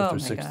probably our 5th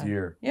or 6th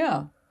year.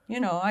 Yeah.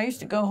 You know, I used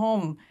to go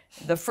home.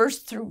 The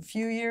first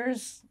few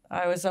years,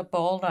 I was up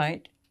all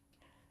night,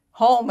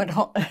 at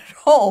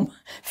home,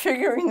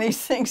 figuring these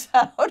things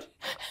out.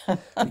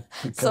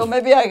 So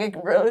maybe I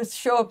could really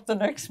show up the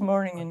next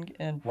morning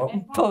and What-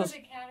 And what were post. the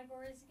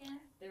categories again?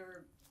 They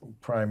were,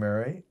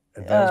 Primary,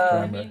 advanced I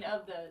primary. mean,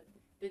 of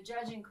the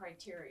judging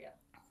criteria.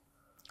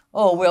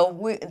 Oh well,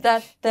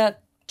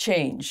 that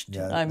changed.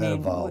 Yeah, I that mean,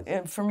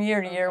 evolved. from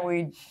year to year,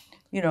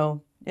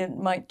 it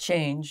might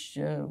change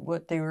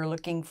what they were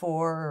looking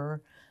for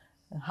or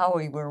how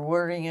we were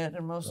wording it,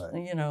 and most,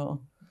 Right.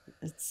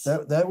 it's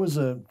That was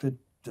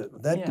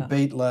that Yeah.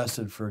 debate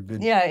lasted for a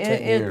good yeah.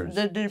 10 years.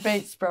 The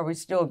debate's probably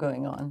still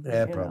going on.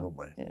 Yeah, you know.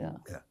 probably. Yeah.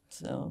 Yeah.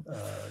 So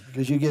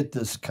Because you get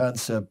this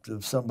concept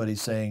of somebody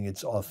saying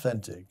it's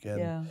authentic, and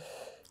yeah.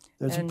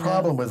 there's And, a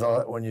problem with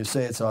when you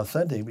say it's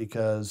authentic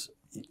because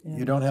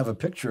you don't have a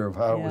picture of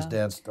how it was Yeah.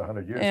 danced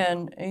 100 years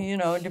ago.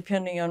 And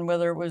depending on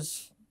whether it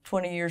was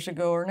 20 years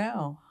ago or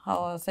now, how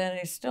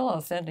authentic is still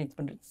authentic,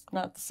 but it's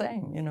not the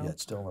same. Yeah,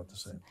 it's still not the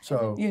same.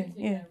 So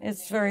Yeah,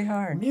 it's very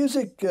hard.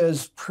 music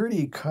is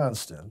pretty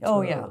constant.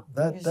 Oh, yeah.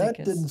 That Music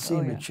didn't is-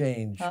 seem yeah. to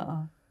change.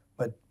 Uh-uh.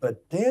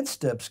 But dance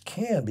steps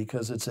can,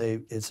 because it's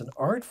an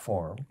art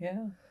form,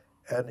 Yeah.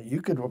 and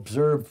you could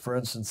observe, for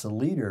instance, a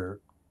leader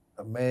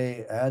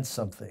may add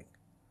something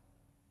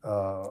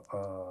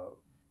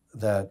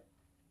that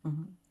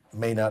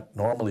may not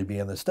normally be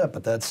in the step,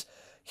 but that's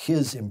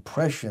his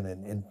impression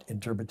and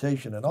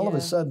interpretation, and all of a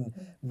Yeah.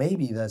 sudden,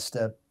 maybe that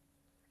step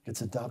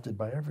gets adopted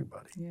by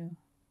everybody. Yeah.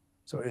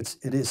 So it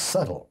is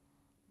subtle,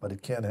 but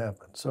it can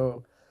happen.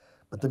 So,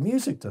 but the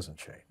music doesn't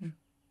change. Mm.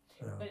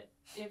 But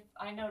if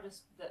I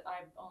noticed that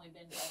I've only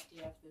been to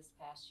FDF this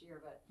past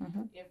year, but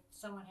if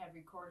someone had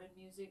recorded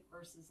music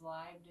versus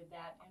live, did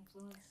that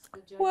influence the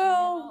judging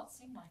Well, at all? It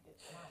seemed like it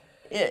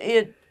might.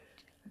 It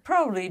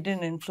probably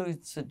didn't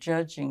influence the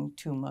judging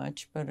too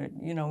much, but it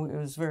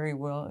was very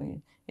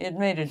well. It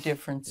made a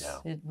difference.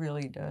 Yeah. It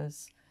really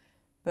does.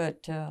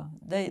 but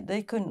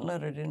they couldn't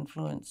let it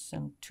influence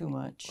them too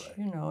much, Right.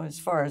 you know, as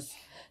far as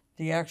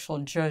the actual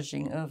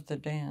judging of the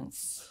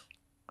dance.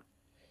 I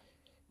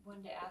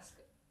wanted to ask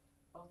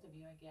both of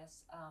you, I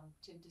guess,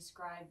 to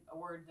describe a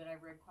word that I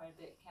read quite a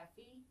bit,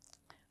 Kefi.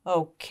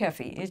 Oh,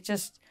 Kefi.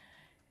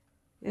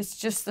 It's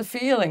just the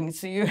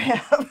feelings you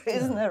have,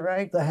 isn't that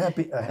right? A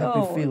happy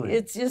feeling.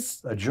 It's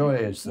just a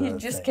joyous you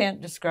just thing.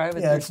 can't describe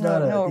it. Yeah, There's it's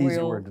not no an easy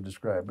real word to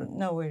describe it.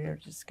 no way to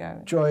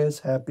describe it. Joyous,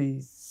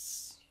 happy.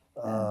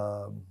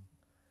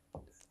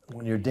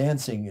 When you're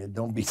dancing,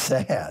 don't be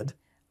sad.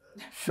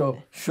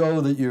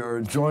 Show that you're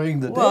enjoying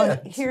the Well,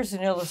 dance. here's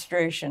an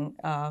illustration.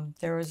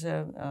 There was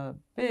a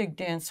big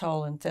dance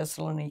hall in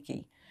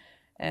Thessaloniki,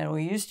 and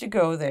we used to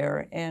go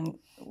there and,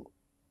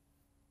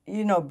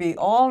 you know, be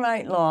all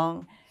night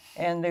long,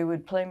 and they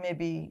would play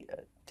maybe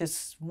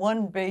this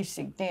one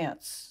basic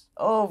dance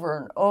over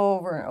and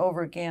over and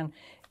over again.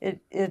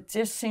 It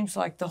just seems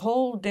like the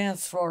whole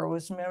dance floor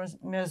was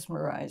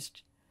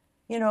mesmerized.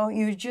 You know,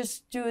 you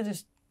just do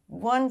this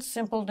one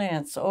simple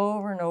dance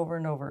over and over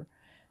and over.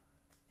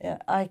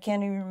 I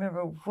can't even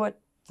remember what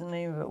the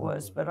name of it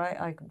was, but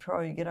I could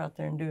probably get out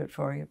there and do it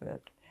for you.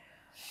 But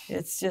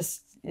it's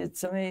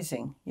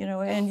amazing, you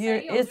know. And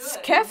it's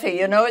Kefi,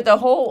 you know. The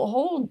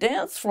whole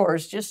dance floor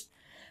is just,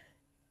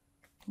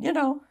 you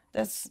know,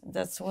 that's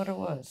what it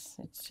was.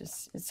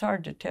 It's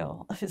hard to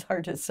tell. It's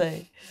hard to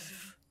say.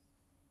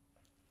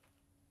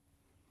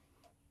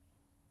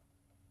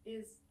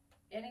 Is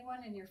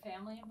anyone in your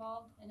family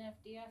involved in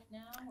FDF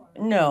now? Or?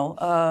 No,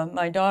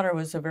 my daughter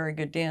was a very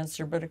good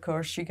dancer, but of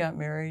course she got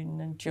married and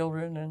then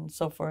children and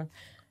so forth.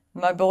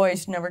 My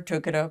boys never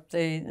took it up.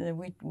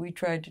 We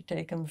tried to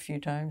take them a few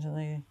times,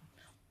 and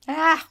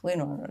we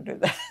don't want to do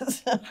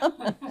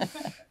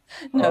that.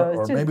 No,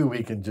 or maybe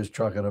we can just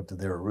chalk it up to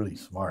they were really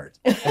smart.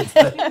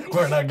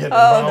 We're not getting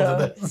Oh,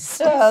 involved in this.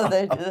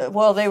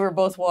 They were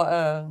both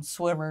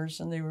swimmers,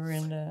 and they were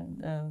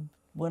in.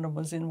 One of them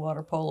was in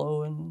water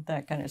polo and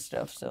that kind of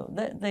stuff. So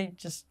they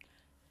just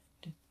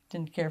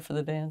didn't care for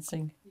the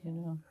dancing, you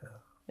know,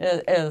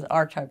 as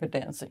our type of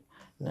dancing.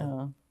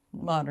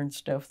 Modern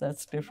stuff,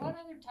 that's different.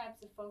 What other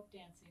types of folk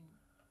dancing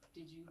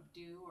did you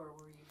do, or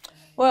were you?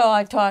 Well,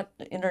 I taught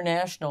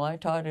international. I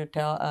taught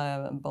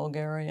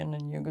Bulgarian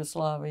and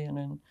Yugoslavian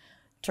and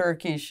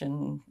Turkish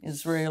and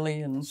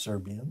Israeli and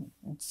Serbian.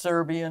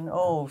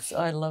 Oh,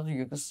 I love the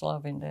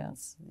Yugoslavian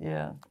dance.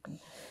 Yeah.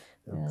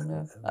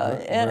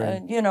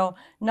 And you know,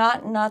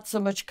 not so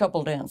much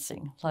couple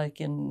dancing like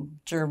in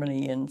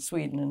Germany and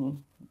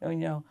Sweden, and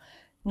you know,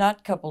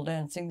 not couple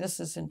dancing. This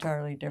is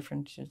entirely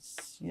different.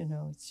 It's, you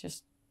know, it's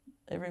just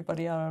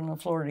everybody out on the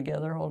floor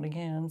together holding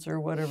hands or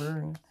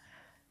whatever.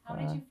 How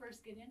did you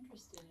first get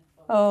interested in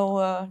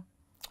folk?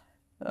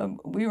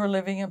 We were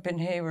living up in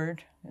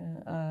Hayward,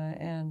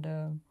 and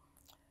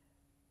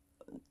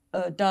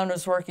Don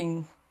was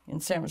working in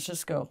San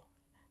Francisco.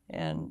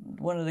 And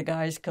one of the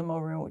guys come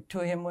over to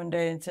him one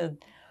day and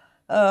said,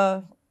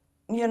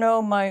 you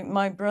know,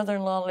 my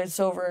brother-in-law lives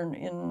over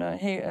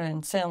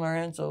in San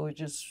Lorenzo,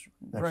 which is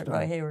right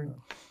by Hayward.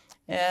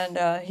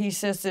 And he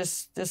says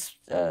this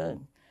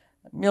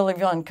Millie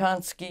Von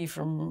Konsky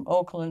from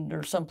Oakland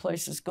or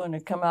someplace is going to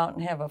come out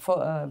and have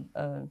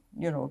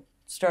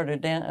start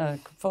a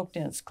folk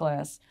dance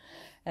class.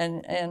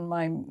 And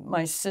my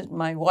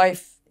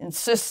wife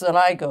insists that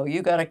I go.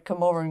 You got to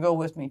come over and go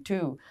with me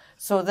too.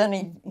 So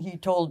then he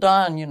told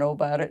Don, you know,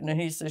 about it, and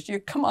he says, "You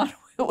come on."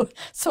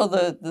 So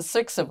the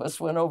six of us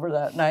went over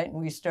that night, and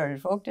we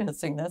started folk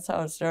dancing. That's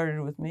how it started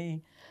with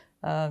me.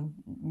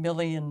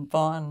 Millie and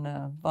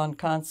Von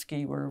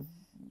Konsky were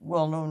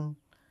well-known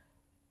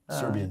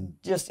Serbian,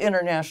 just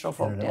international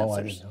folk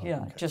dancers. Okay.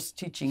 Just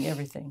teaching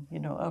everything, you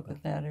know, up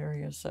in that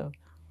area. So.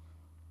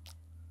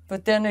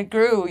 But then it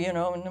grew, you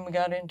know, and then we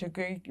got into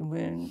Greek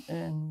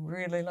and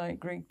really liked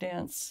Greek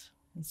dance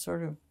and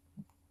sort of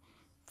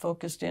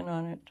focused in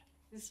on it.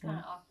 This is kind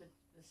of off the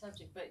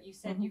subject, but you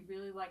said you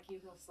really like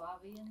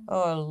Yugoslavian?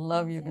 Oh, I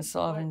love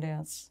Yugoslavian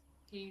dance.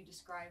 Can you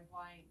describe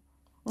why?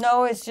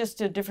 No, it's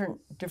just a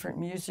different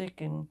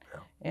music,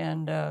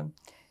 and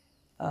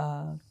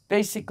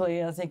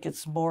basically I think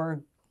it's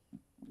more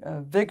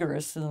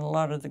vigorous than a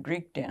lot of the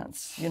Greek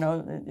dance. You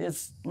know,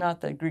 it's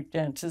not that Greek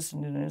dance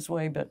isn't in its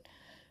way, but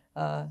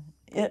I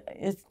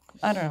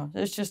don't know.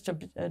 There's just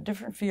a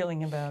different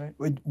feeling about it.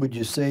 Would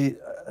you say,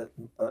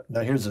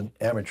 now here's an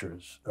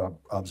amateur's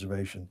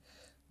observation,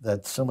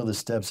 that some of the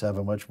steps have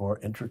a much more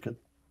intricate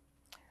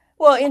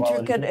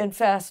intricate and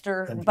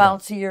faster, and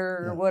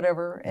bouncier, or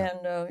whatever. Yeah.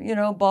 And, you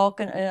know,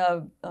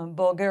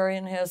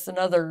 Bulgarian has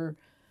another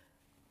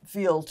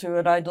feel to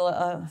it.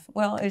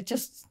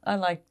 I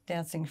like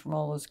dancing from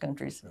all those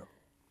countries. Yeah.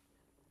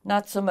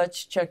 Not so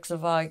much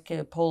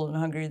Czechoslovakia, Poland,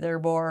 Hungary. They're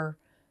more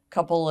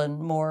couple and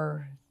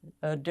more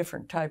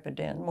different type of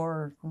dance,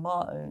 more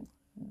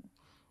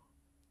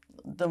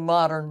the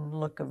modern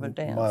look of a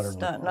dance,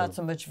 not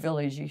so much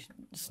villagey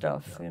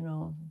stuff, you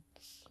know.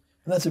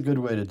 And that's a good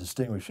way to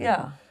distinguish it.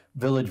 Yeah.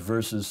 Village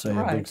versus, say,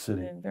 a big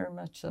city. Very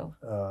much so.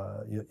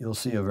 You'll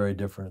see a very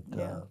different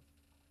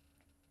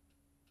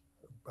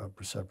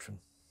perception.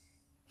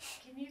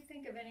 Can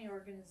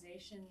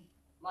organization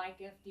like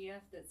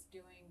FDF that's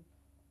doing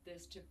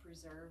this to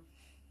preserve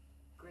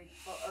Greek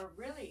folk, or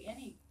really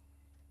any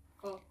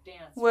folk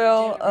dance?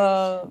 for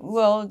generations?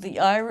 Well, the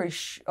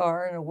Irish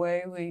are in a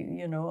way.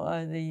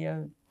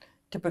 The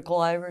typical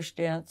Irish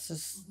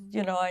dances.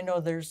 I know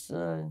there's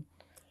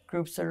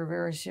groups that are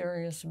very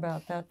serious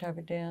about that type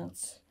of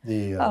dance.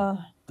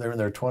 They're in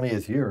their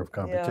 20th year of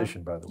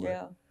competition, by the way.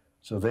 Yeah.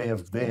 So they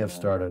have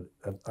started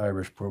an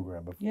Irish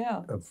program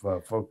Yeah. of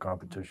folk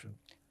competition.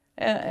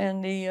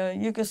 And the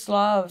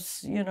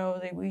Yugoslavs,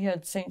 we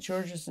had St.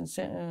 George's in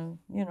San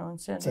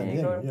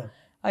Diego. Yeah.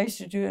 I used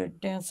to do a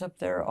dance up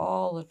there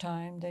all the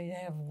time. They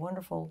have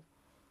wonderful,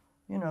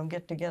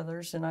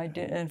 get-togethers,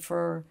 and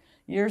for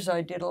years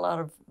I did a lot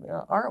of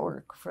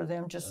artward for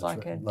them, just That's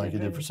like right. I Like you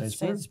did for St.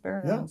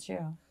 Spyridon's,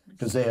 yeah.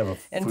 Because they have a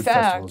In food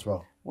fact, festival as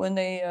well. When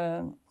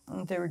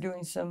they were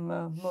doing some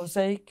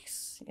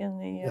mosaics in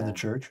the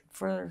church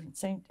for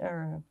St.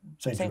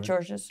 George.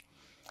 George's,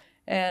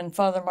 and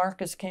Father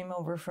Marcus came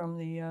over from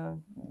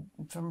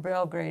from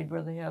Belgrade,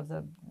 where they have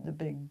the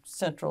big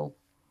central.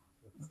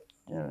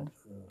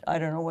 I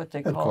don't know what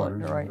they call it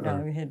right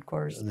now,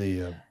 headquarters.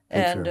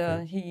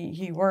 And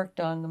he worked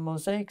on the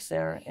mosaics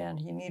there, and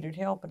he needed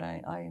help, and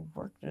I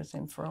worked with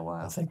him for a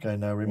while. I think I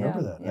now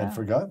remember that. I'd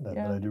forgotten that,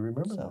 but I do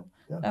remember that.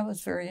 Yeah. That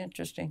was very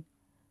interesting.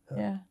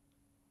 Yeah.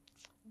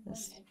 What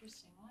an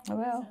interesting life.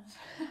 Well,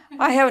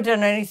 I haven't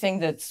done anything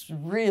that's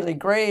really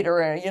great,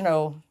 or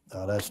No,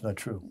 that's not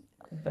true.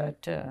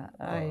 but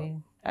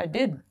I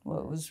did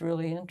what was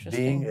really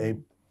interesting.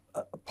 Being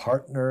a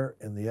partner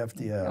in the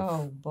FDF.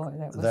 Oh boy,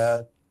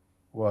 that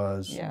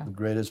was the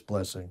greatest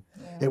blessing.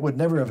 Yeah. It would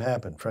never have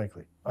happened,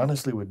 frankly.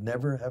 Honestly, would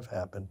never have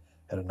happened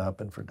had it not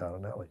been for Don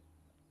and Ellie.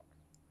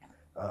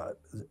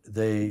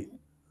 They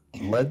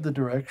led the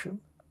direction.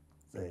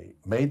 They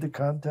made the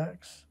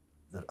contacts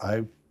that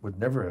I would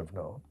never have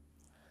known.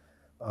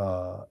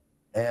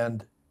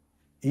 And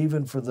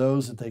even for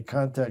those that they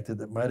contacted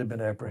that might have been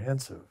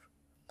apprehensive,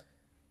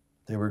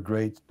 they were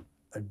great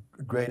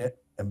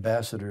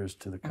ambassadors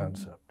to the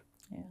concept.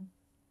 Yeah.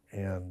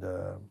 And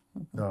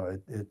no,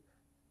 it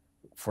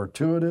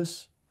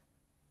fortuitous,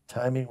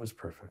 timing was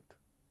perfect.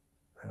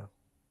 Yeah.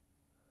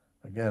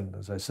 Again,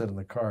 as I said in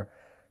the car,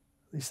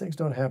 these things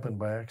don't happen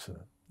by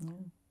accident.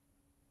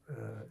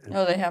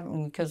 No, they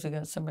happen because they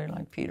got somebody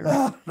like Peter.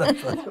 I was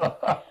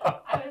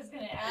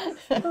going to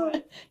ask you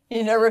what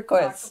He never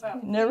quits.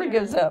 about He never Peter.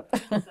 gives up.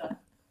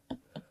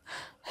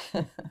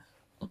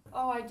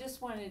 Oh, I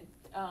just wanted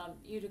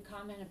you to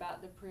comment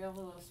about the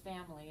Preovolos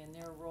family and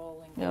their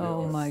role in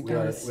Oh, my we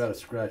gotta goodness.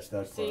 scratch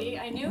that part. See,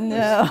 I knew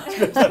No.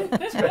 Scratch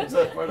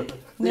that part of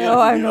it. No,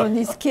 I've known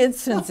these kids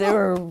since they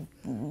were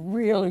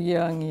real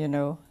young,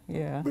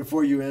 Yeah.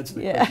 Before you answer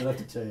the Yeah. question, I have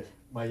to tell you,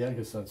 my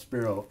youngest son,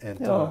 Spiro, and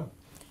Tom, have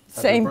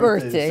their Same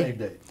birthday. Same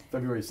day,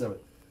 February 7th.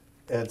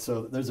 And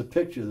so there's a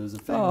picture, there's a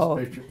famous Oh,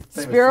 picture.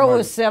 Spiro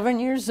was 7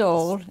 years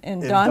old,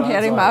 and In Don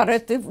had Don's him out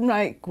arms. at the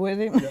night with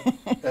him.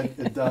 Yeah,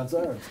 in Don's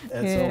arms.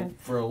 And Yeah. so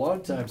for a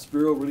long time,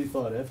 Spiro really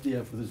thought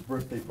FDF was his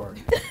birthday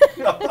party.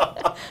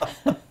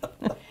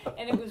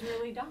 and it was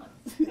really Don.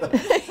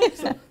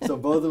 So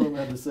both of them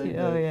had the same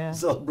Oh, day, yeah.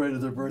 celebrated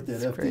their birthday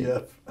at That's great.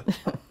 FDF.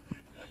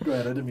 Go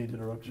ahead, I didn't mean to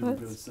interrupt you.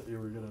 You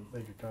were going to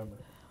make a comment.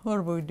 What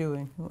are we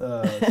doing?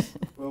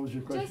 What was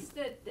your question?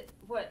 Just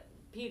what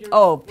Peter's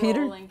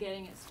Peter? role in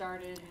getting it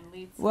started and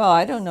Litsa. Well,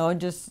 I don't know.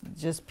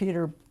 Just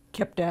Peter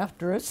kept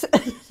after us.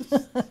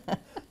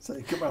 So,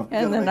 come on, we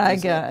And gotta then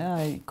make this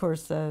happen. of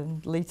course,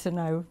 Litsa and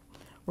I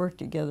worked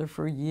together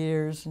for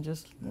years,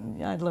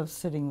 and I love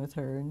sitting with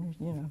her, and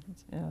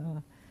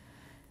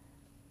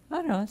I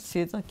don't know,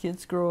 see the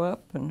kids grow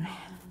up and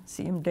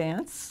see them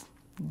dance.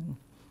 And,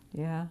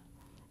 yeah,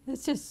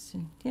 it's just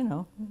we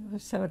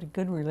just had a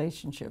good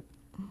relationship.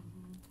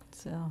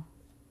 So.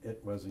 It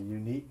was a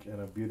unique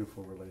and a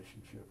beautiful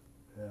relationship,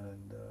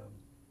 and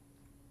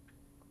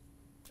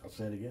I'll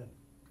say it again.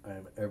 I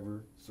am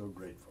ever so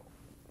grateful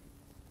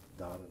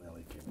Don and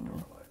Ellie came into our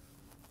life.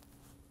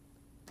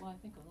 Well, I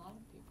think a lot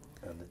of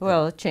people. And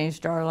Well, it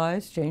changed our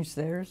lives, changed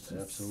theirs.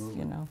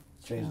 Absolutely.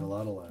 Changed so, a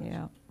lot of lives.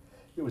 Yeah.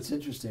 It was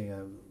interesting.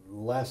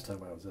 Last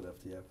time I was at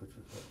FDF, which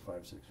was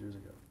 5, 6 years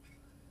ago,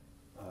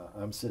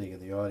 I'm sitting in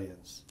the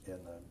audience and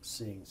I'm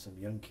seeing some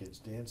young kids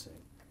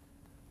dancing,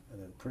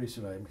 and then pretty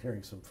soon I'm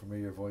hearing some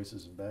familiar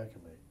voices in back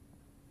of me,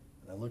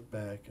 and I looked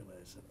back and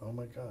I said, "Oh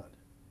my God,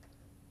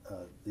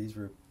 these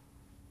were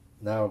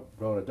now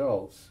grown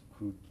adults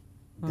who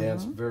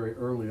danced very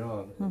early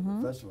on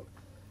in the festival."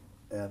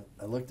 And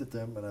I looked at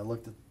them and I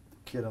looked at the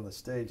kid on the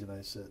stage and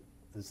I said,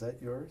 "Is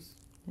that yours?"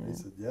 Yeah. He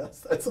said, "Yes,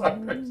 that's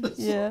ours."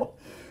 Yeah.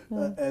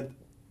 So, and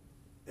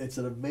it's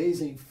an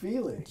amazing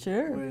feeling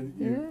Sure. when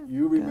Yeah.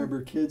 you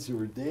remember kids who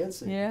were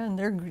dancing. Yeah, and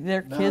their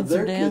Now kids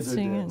their are kids are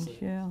dancing, dancing.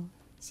 and yeah.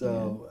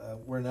 So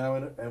we're now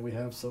and we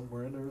have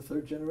we're in our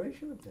 3rd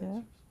generation of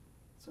dancers.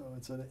 So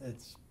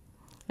it's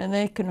And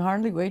they can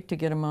hardly wait to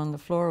get them on the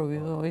floor.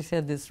 We've always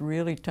had this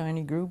really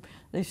tiny group.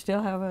 They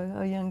still have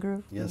a young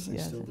group? Yes, they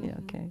still do. Yeah,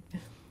 okay.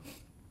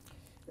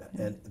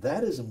 And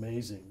that is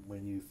amazing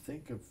when you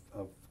think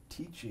of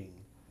teaching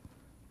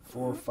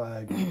 4 or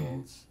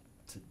 5-year-olds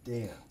to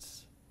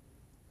dance.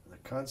 The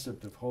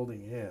concept of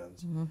holding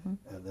hands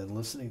and then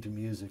listening to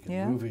music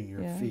and moving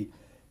your feet,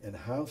 and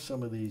how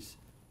some of these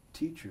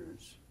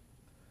teachers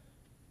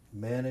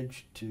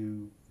manage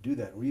to do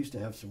that. We used to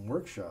have some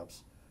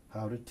workshops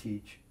how to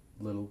teach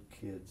little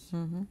kids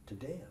to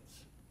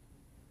dance.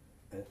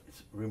 And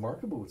it's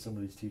remarkable with some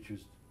of these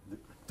teachers,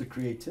 the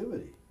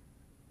creativity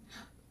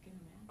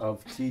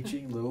of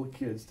teaching little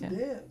kids to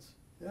dance.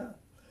 Yeah.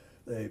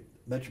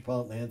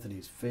 Metropolitan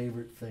Anthony's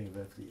favorite thing of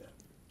FDF.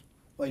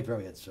 Well, he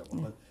probably had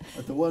several,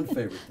 but the one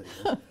favorite thing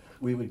was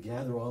we would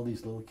gather all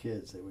these little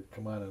kids. They would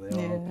come on and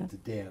they all get to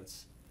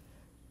dance,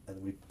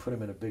 and we'd put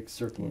them in a big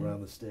circle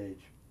around the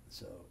stage.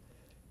 So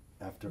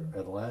after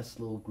the last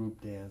little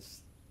group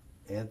dance,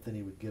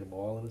 Anthony would get them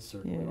all in a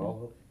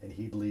circle, and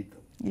he'd lead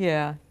them.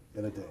 Yeah.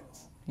 In a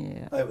dance.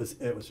 Yeah.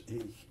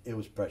 It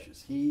was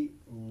precious. He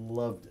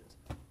loved it.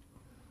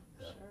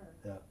 Yeah. Sure.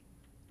 Yeah.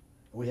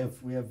 We have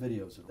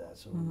videos of that,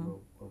 so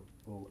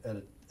we'll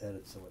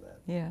edit some of that.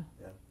 Yeah.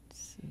 Yeah.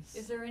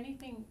 Is there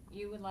anything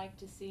you would like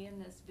to see in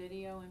this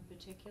video in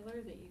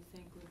particular that you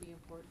think would be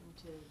important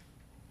to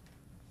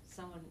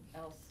someone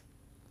else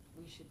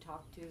we should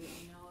talk to that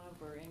you know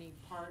of, or any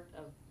part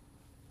of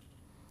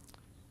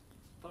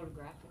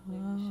photographically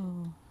we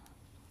should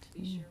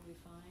be sure we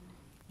find?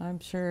 I'm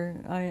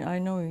sure. I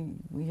know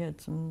we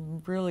had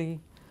some really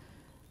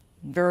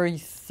very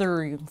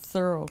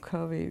thorough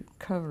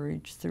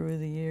coverage through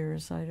the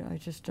years. I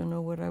just don't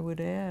know what I would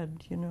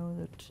add, you know,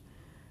 that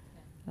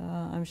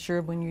I'm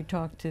sure when you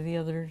talk to the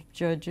other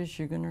judges,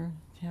 you're going to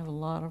have a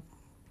lot of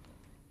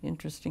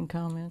interesting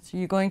comments. Are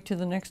you going to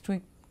the next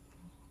week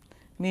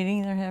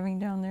meeting they're having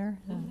down there?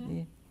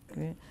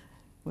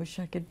 Wish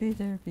I could be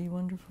there. It'd be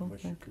wonderful.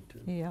 Wish you could too.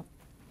 Yeah.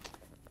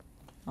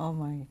 Oh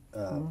my,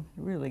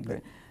 really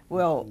great.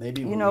 Well,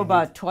 maybe you know,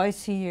 about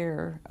twice a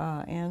year,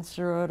 Ann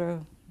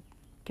Sirota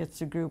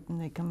gets a group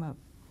and they come up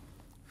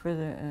for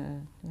they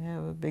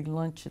have a big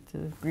lunch at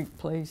the Greek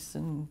place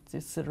and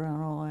just sit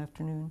around all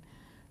afternoon.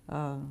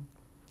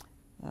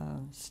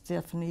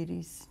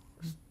 Stephanides,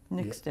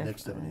 Nick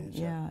Stephanides,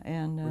 yeah.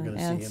 And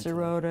Ann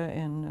Sirota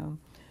and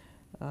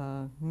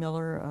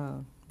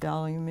Miller,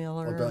 Dolly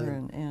Miller,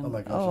 and oh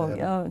my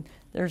gosh,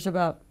 there's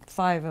about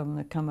 5 of them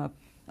that come up.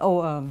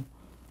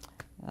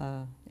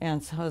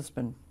 Ann's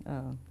husband,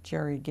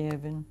 Jerry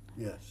Gavin.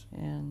 Yes.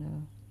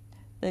 And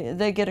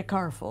they get a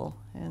car full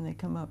and they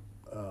come up.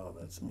 Oh,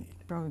 that's neat.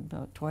 Probably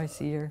about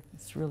twice a year.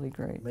 It's really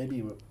great.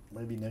 Maybe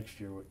next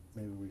year,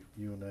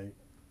 you and I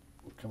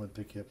will come and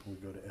pick you up and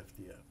we go to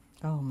FDF.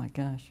 Oh my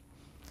gosh.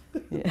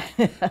 Yeah.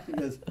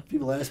 Because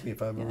people ask me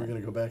if I'm ever going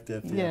to go back to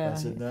FDF. Yeah. I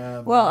said,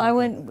 nah.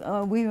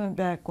 Well, we went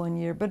back one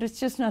year, but it's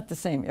just not the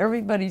same.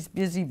 Everybody's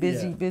busy,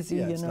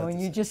 Yeah, you know, and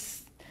you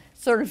just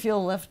sort of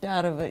feel left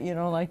out of it, you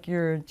know, like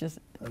you're just,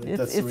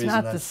 it's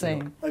not the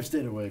same. I've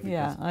stayed away because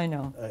yeah, I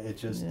know. It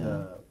just,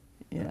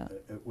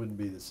 it wouldn't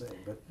be the same.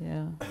 But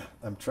yeah.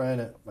 I'm trying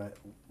to,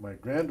 my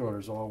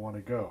granddaughters all want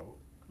to go.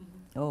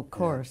 Oh, of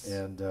course.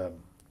 And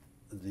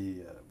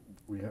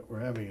we're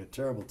having a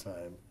terrible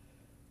time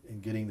in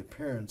getting the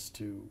parents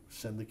to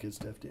send the kids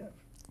to FDF.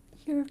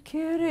 You're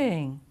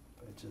kidding.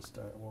 I just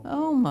won't.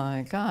 Oh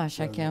my gosh,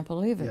 I can't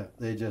believe it. Yeah,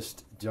 they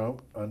just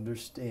don't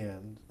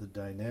understand the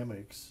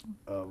dynamics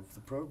of the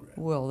program.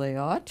 Well, they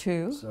ought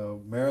to.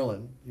 So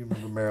Marilyn, you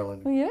remember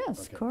Marilyn? Oh, yes,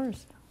 Okay. of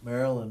course.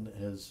 Marilyn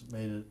has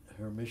made it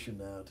her mission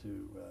now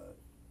to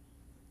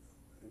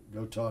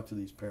go talk to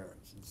these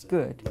parents and say,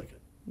 Good. Look,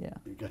 Yeah.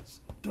 you guys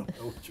don't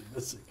know what you're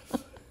missing.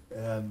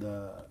 And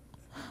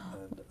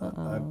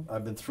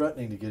I've been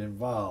threatening to get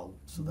involved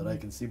so that I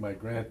can see my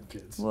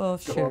grandkids Well,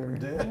 go sure. up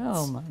and dance.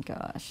 Oh my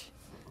gosh.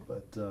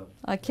 But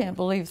I can't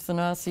believe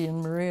Thanasi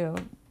and Maria.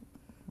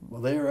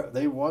 well,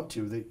 they want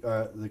to.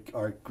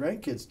 Our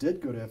grandkids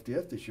did go to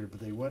FDF this year, but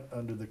they went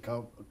under the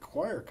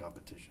choir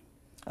competition.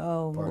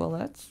 Oh, Pardon? well,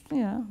 that's,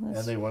 yeah.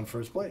 And they won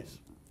first place.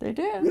 They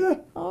did? Yeah.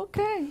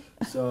 Okay.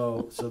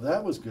 So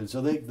that was good.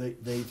 So they've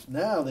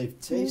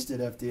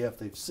tasted FDF,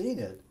 they've seen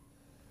it,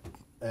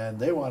 and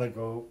they want to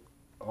go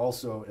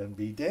also and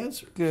be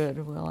dancers.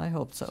 Good. Well, I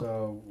hope so.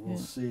 So we'll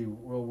see.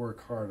 We'll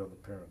work hard on the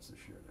parents this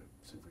year to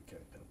see if we can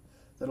get them.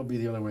 That'll be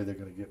the only way they're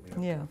going to get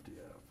me up to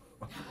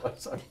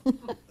FDF.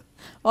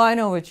 Well, I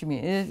know what you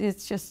mean.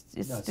 It's just,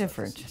 it's No,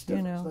 different, it's you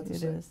different. know, It's not the it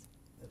same. is.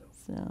 You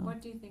know. So, What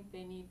do you think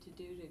they need to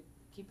do to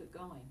keep it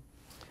going?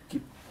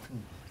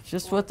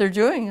 just what they're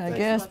doing, I Thank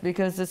guess, you.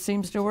 because it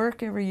seems to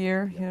work every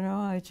year, you know,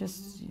 I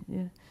just,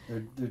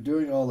 They're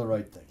doing all the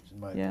right things,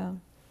 in my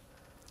opinion.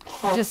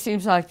 It just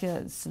seems like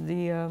it's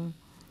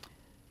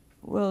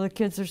well, the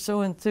kids are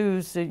so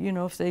enthused that, you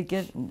know, if they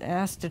get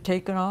asked to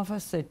take an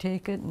office, they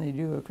take it and they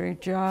do a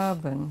great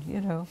job, and, you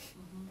know,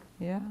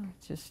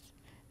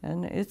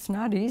 and it's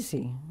not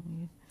easy.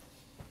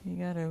 You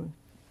got to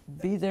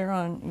be there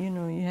on, you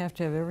know, you have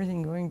to have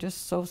everything going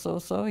just so.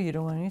 You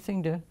don't want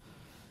anything to,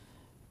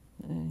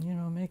 you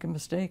know, make a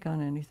mistake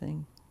on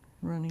anything,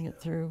 running it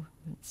through.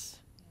 It's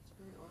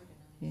very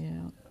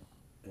organized.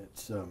 Yeah.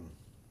 It's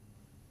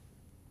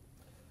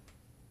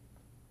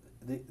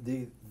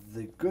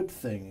the good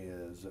thing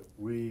is that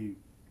we,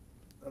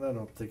 and I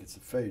don't think it's a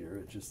failure,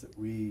 it's just that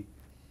we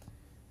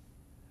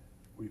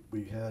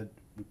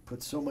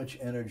put so much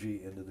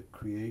energy into the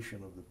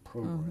creation of the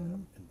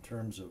program in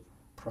terms of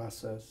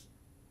process,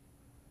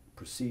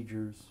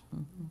 procedures,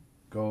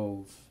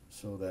 goals,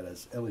 so that,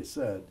 as Ellie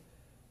said,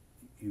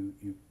 you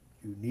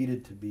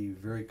needed to be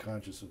very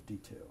conscious of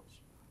details.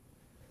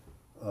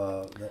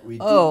 That we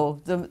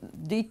the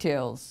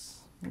details.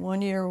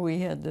 One year we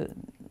had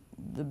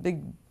the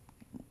big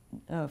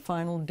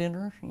final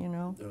dinner, you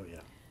know. Oh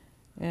yeah.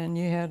 And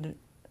you had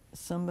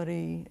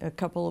a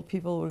couple of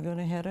people were going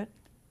to head it.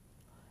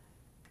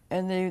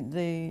 And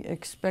they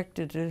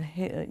expected to,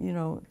 you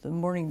know, the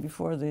morning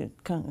before the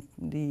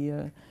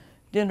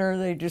dinner,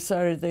 they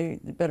decided they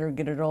better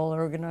get it all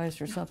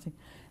organized or something.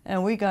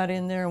 And we got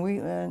in there,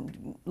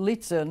 and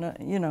Litsa,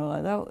 you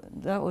know,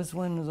 that was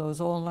one of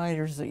those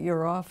all-nighters at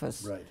your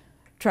office. Right.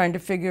 Trying to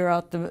figure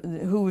out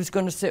who was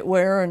going to sit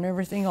where and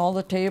everything, all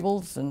the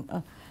tables. And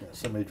Yeah,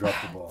 somebody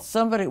dropped the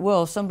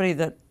ball. Somebody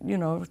that, you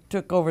know,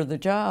 took over the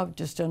job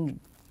just didn't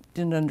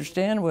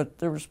understand what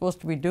they were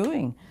supposed to be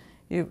doing.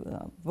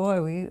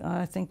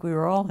 I think we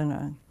were all in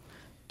a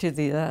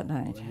tizzy that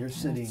night. When you're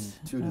sitting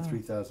 2,000 to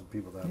 3,000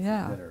 people down for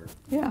dinner,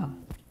 yeah,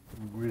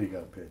 you really got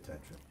to pay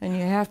attention. and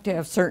you have to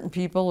have certain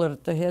people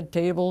at the head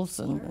tables,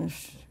 and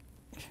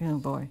oh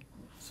boy.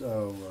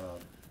 So,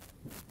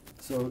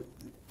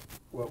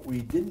 what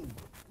we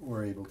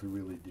were able to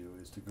really do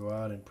is to go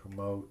out and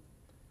promote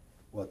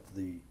what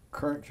the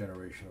current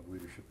generation of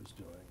leadership is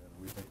doing, and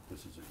we think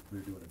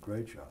they're doing a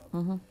great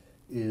job.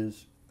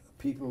 Is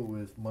people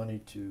with money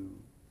to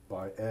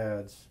buy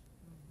ads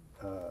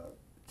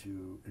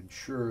to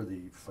ensure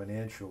the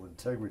financial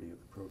integrity of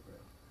the program.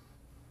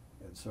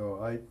 And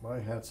so my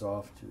hat's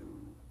off to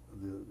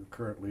the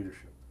current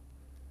leadership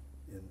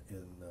in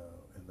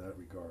that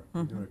regard.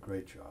 They're doing a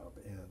great job.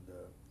 And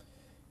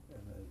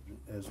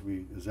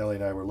as Ellie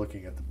and I were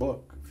looking at the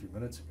book a few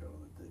minutes ago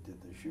that they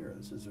did this year,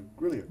 this is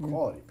really a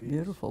quality piece.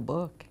 Beautiful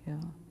book, yeah.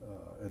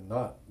 And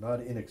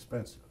not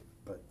inexpensive,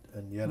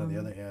 and yet on the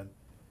other hand,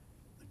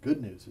 the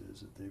good news is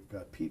that they've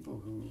got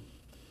people who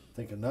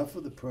think enough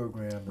of the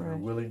program and are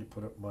willing to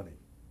put up money.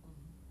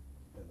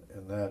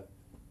 And that,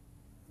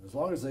 as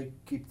long as they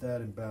keep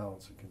that in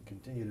balance and can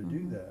continue to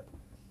do that,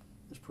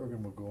 this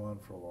program will go on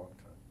for a long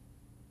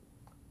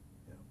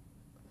time.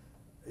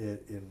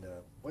 Yeah.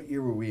 What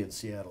year were we in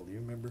Seattle? Do you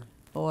remember?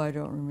 Oh, I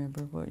don't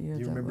remember what year that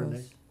was. Do you remember,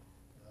 Nick?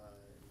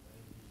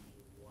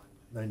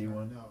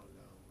 91? No,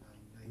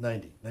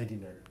 90.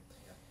 99.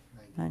 Yeah,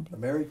 90.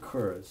 Mary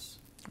Curris,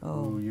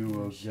 who you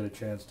will gosh. get a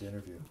chance to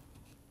interview,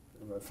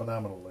 a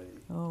phenomenal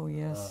lady. Oh,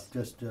 yes.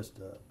 Just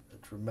a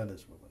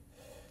tremendous woman.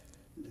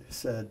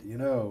 Said, you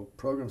know,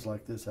 programs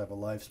like this have a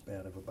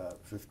lifespan of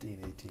about 15,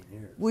 18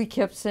 years. We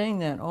kept saying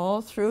that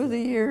all through the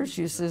years.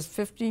 She says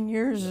 15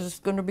 years is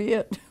going to be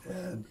it.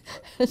 And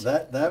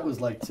that was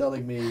like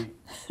telling me,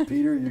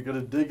 Peter, you're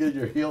going to dig in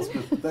your heels,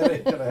 but that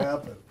ain't going to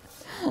happen.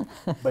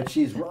 But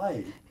she's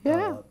right.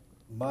 Yeah.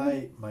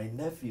 My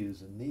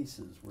nephews and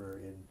nieces were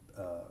in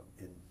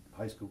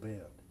high school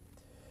band.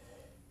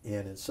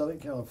 And in Southern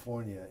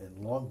California,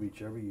 in Long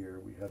Beach, every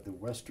year, we have the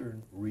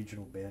Western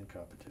Regional Band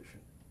Competition,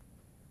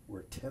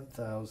 where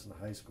 10,000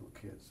 high school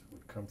kids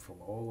would come from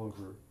all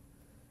over,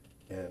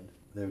 and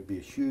there would be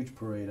a huge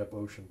parade up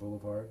Ocean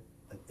Boulevard,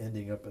 and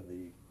ending up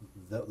in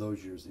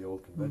those years, the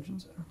old convention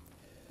center.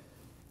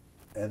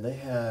 And they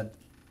had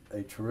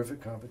a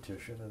terrific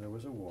competition, and there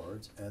was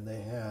awards, and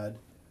they had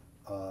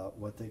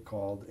what they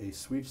called a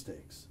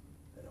sweepstakes.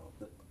 You know,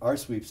 our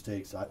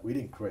sweepstakes, we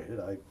didn't create it.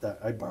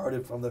 I borrowed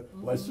it from the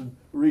Western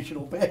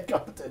Regional Band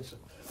Competition.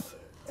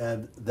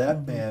 And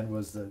that band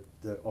was the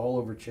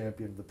all-over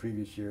champion the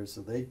previous year,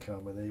 so they'd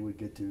come and they would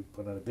get to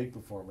put on a big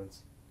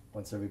performance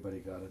once everybody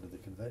got into the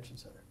convention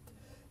center.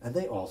 And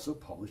they also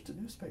published a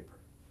newspaper.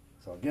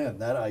 So again,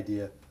 that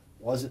idea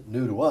wasn't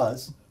new to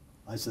us.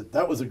 I said,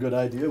 that was a good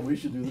idea, we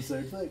should do the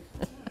same thing.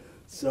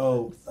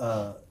 So,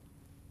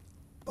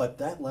 but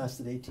that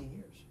lasted 18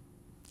 years.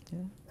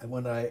 Yeah. And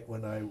when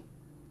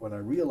I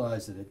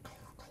realized that it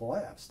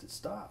collapsed, it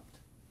stopped,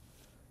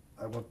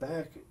 I went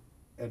back.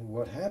 And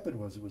what happened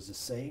was it was the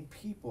same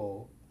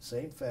people,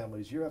 same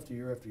families, year after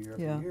year after year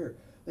after year.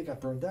 They got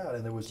burned out,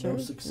 and there was no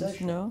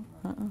succession. No.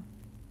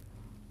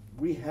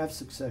 We have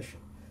succession.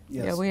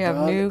 Yes, Yeah, we have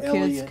Don, new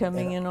Ellie, kids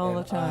coming in all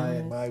the time. I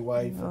and my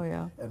wife, Oh,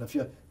 yeah. and a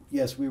few.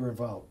 Yes, we were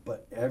involved,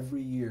 but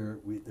every year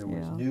there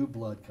was Yeah. new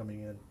blood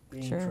coming in,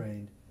 being Sure.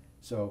 trained.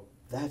 So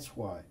that's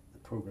why the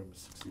program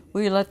is succeeding.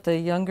 We let the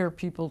younger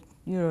people,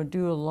 you know,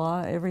 do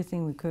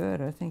everything we could,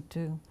 I think,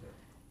 to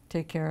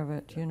take care of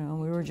it. You know,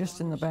 we were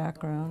just in the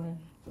background.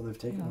 So they've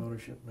taken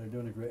ownership, and they're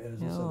doing a great. As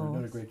I said, they're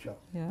doing a great job.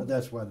 Yeah. But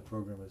that's why the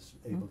program is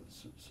able to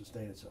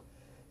sustain itself.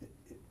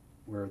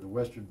 Where the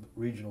Western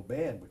Regional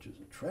Band, which is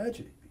a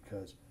tragedy,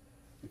 because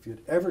if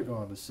you'd ever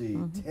gone to see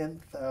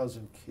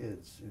 10,000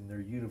 kids in their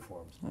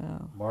uniforms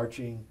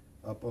marching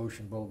up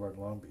Ocean Boulevard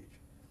in Long Beach,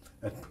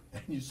 and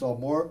you saw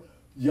more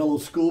yellow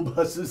school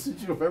buses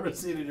that you've ever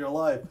seen in your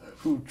life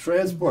who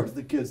transported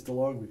the kids to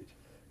Long Beach.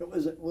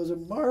 It was a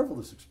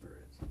marvelous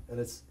experience,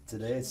 and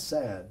today it's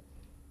sad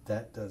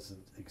that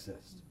doesn't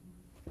exist.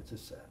 It's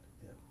just sad.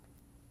 Yeah.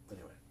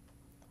 Anyway,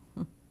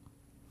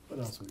 what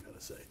else we got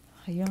to say?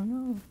 I don't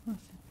know.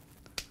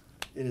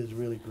 It is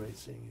really great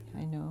seeing you.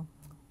 I know.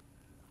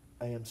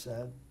 I am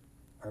sad.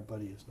 Our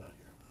buddy is not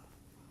here.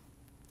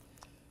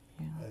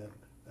 Yeah. And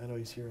I know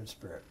he's here in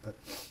spirit, but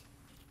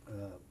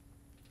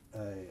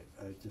I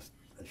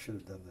should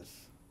have done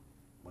this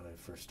when I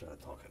first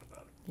started talking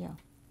about it. Yeah.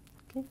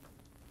 Okay.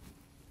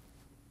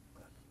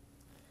 But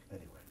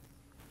anyway,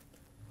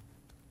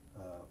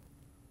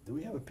 do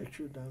we have a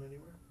picture of Don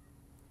anywhere?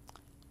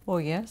 Oh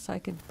yes, I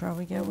could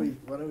probably get one.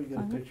 Why don't we get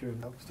a picture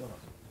of Elk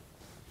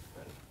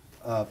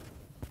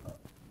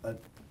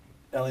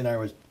Ellie and I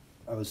was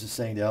just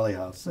saying to Ellie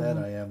how sad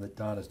I am that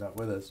Don is not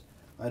with us.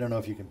 I don't know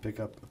if you can pick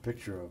up a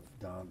picture of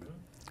Don, but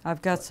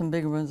I've got some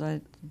bigger ones.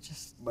 I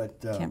just but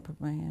can't put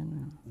my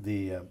hand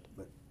on.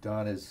 But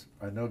Don is.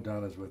 I know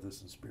Don is with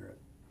us in spirit,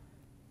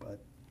 but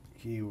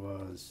he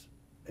was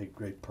a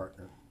great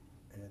partner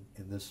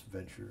in this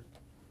venture,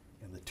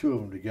 and the two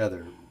of them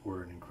together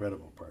were an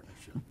incredible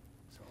partnership.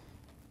 So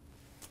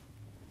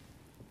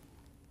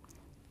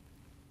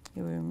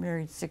You were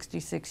married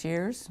 66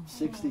 years.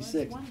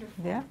 66.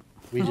 Yeah.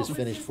 We just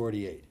finished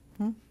 48.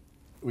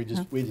 We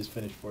just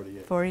finished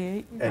 48.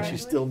 48. And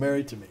she's still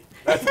married to me.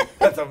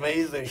 That's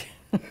amazing.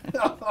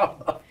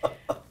 What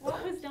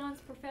was Don's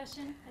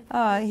profession?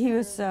 He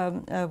was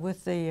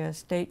with the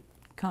state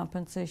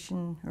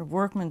compensation or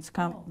workman's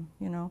comp,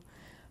 you know,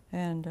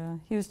 and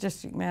he was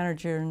district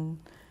manager in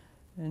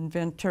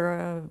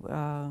Ventura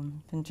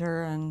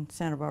and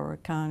Santa Barbara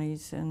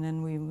counties, and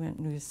then we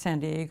went to San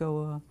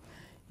Diego.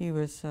 He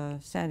was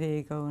San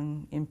Diego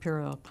and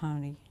Imperial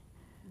County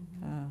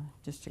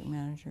district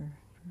manager.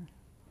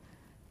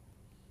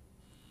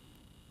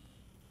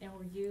 And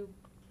were you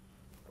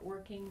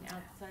working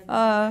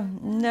outside?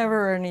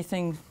 Never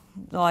anything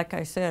like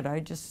I said. I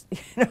just, you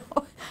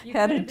know, You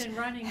had could a have been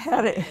running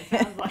had a something,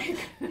 it sounds like.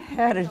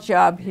 had a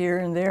job here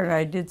and there, and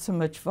I did so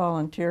much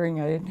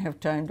volunteering I didn't have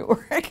time to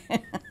work.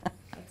 That's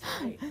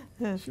great.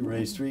 She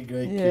raised 3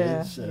 great Yeah,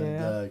 kids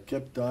and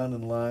kept Don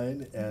in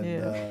line. And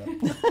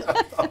Sounds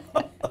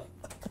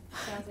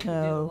like you did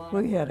a lot of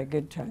we had work. a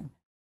good time.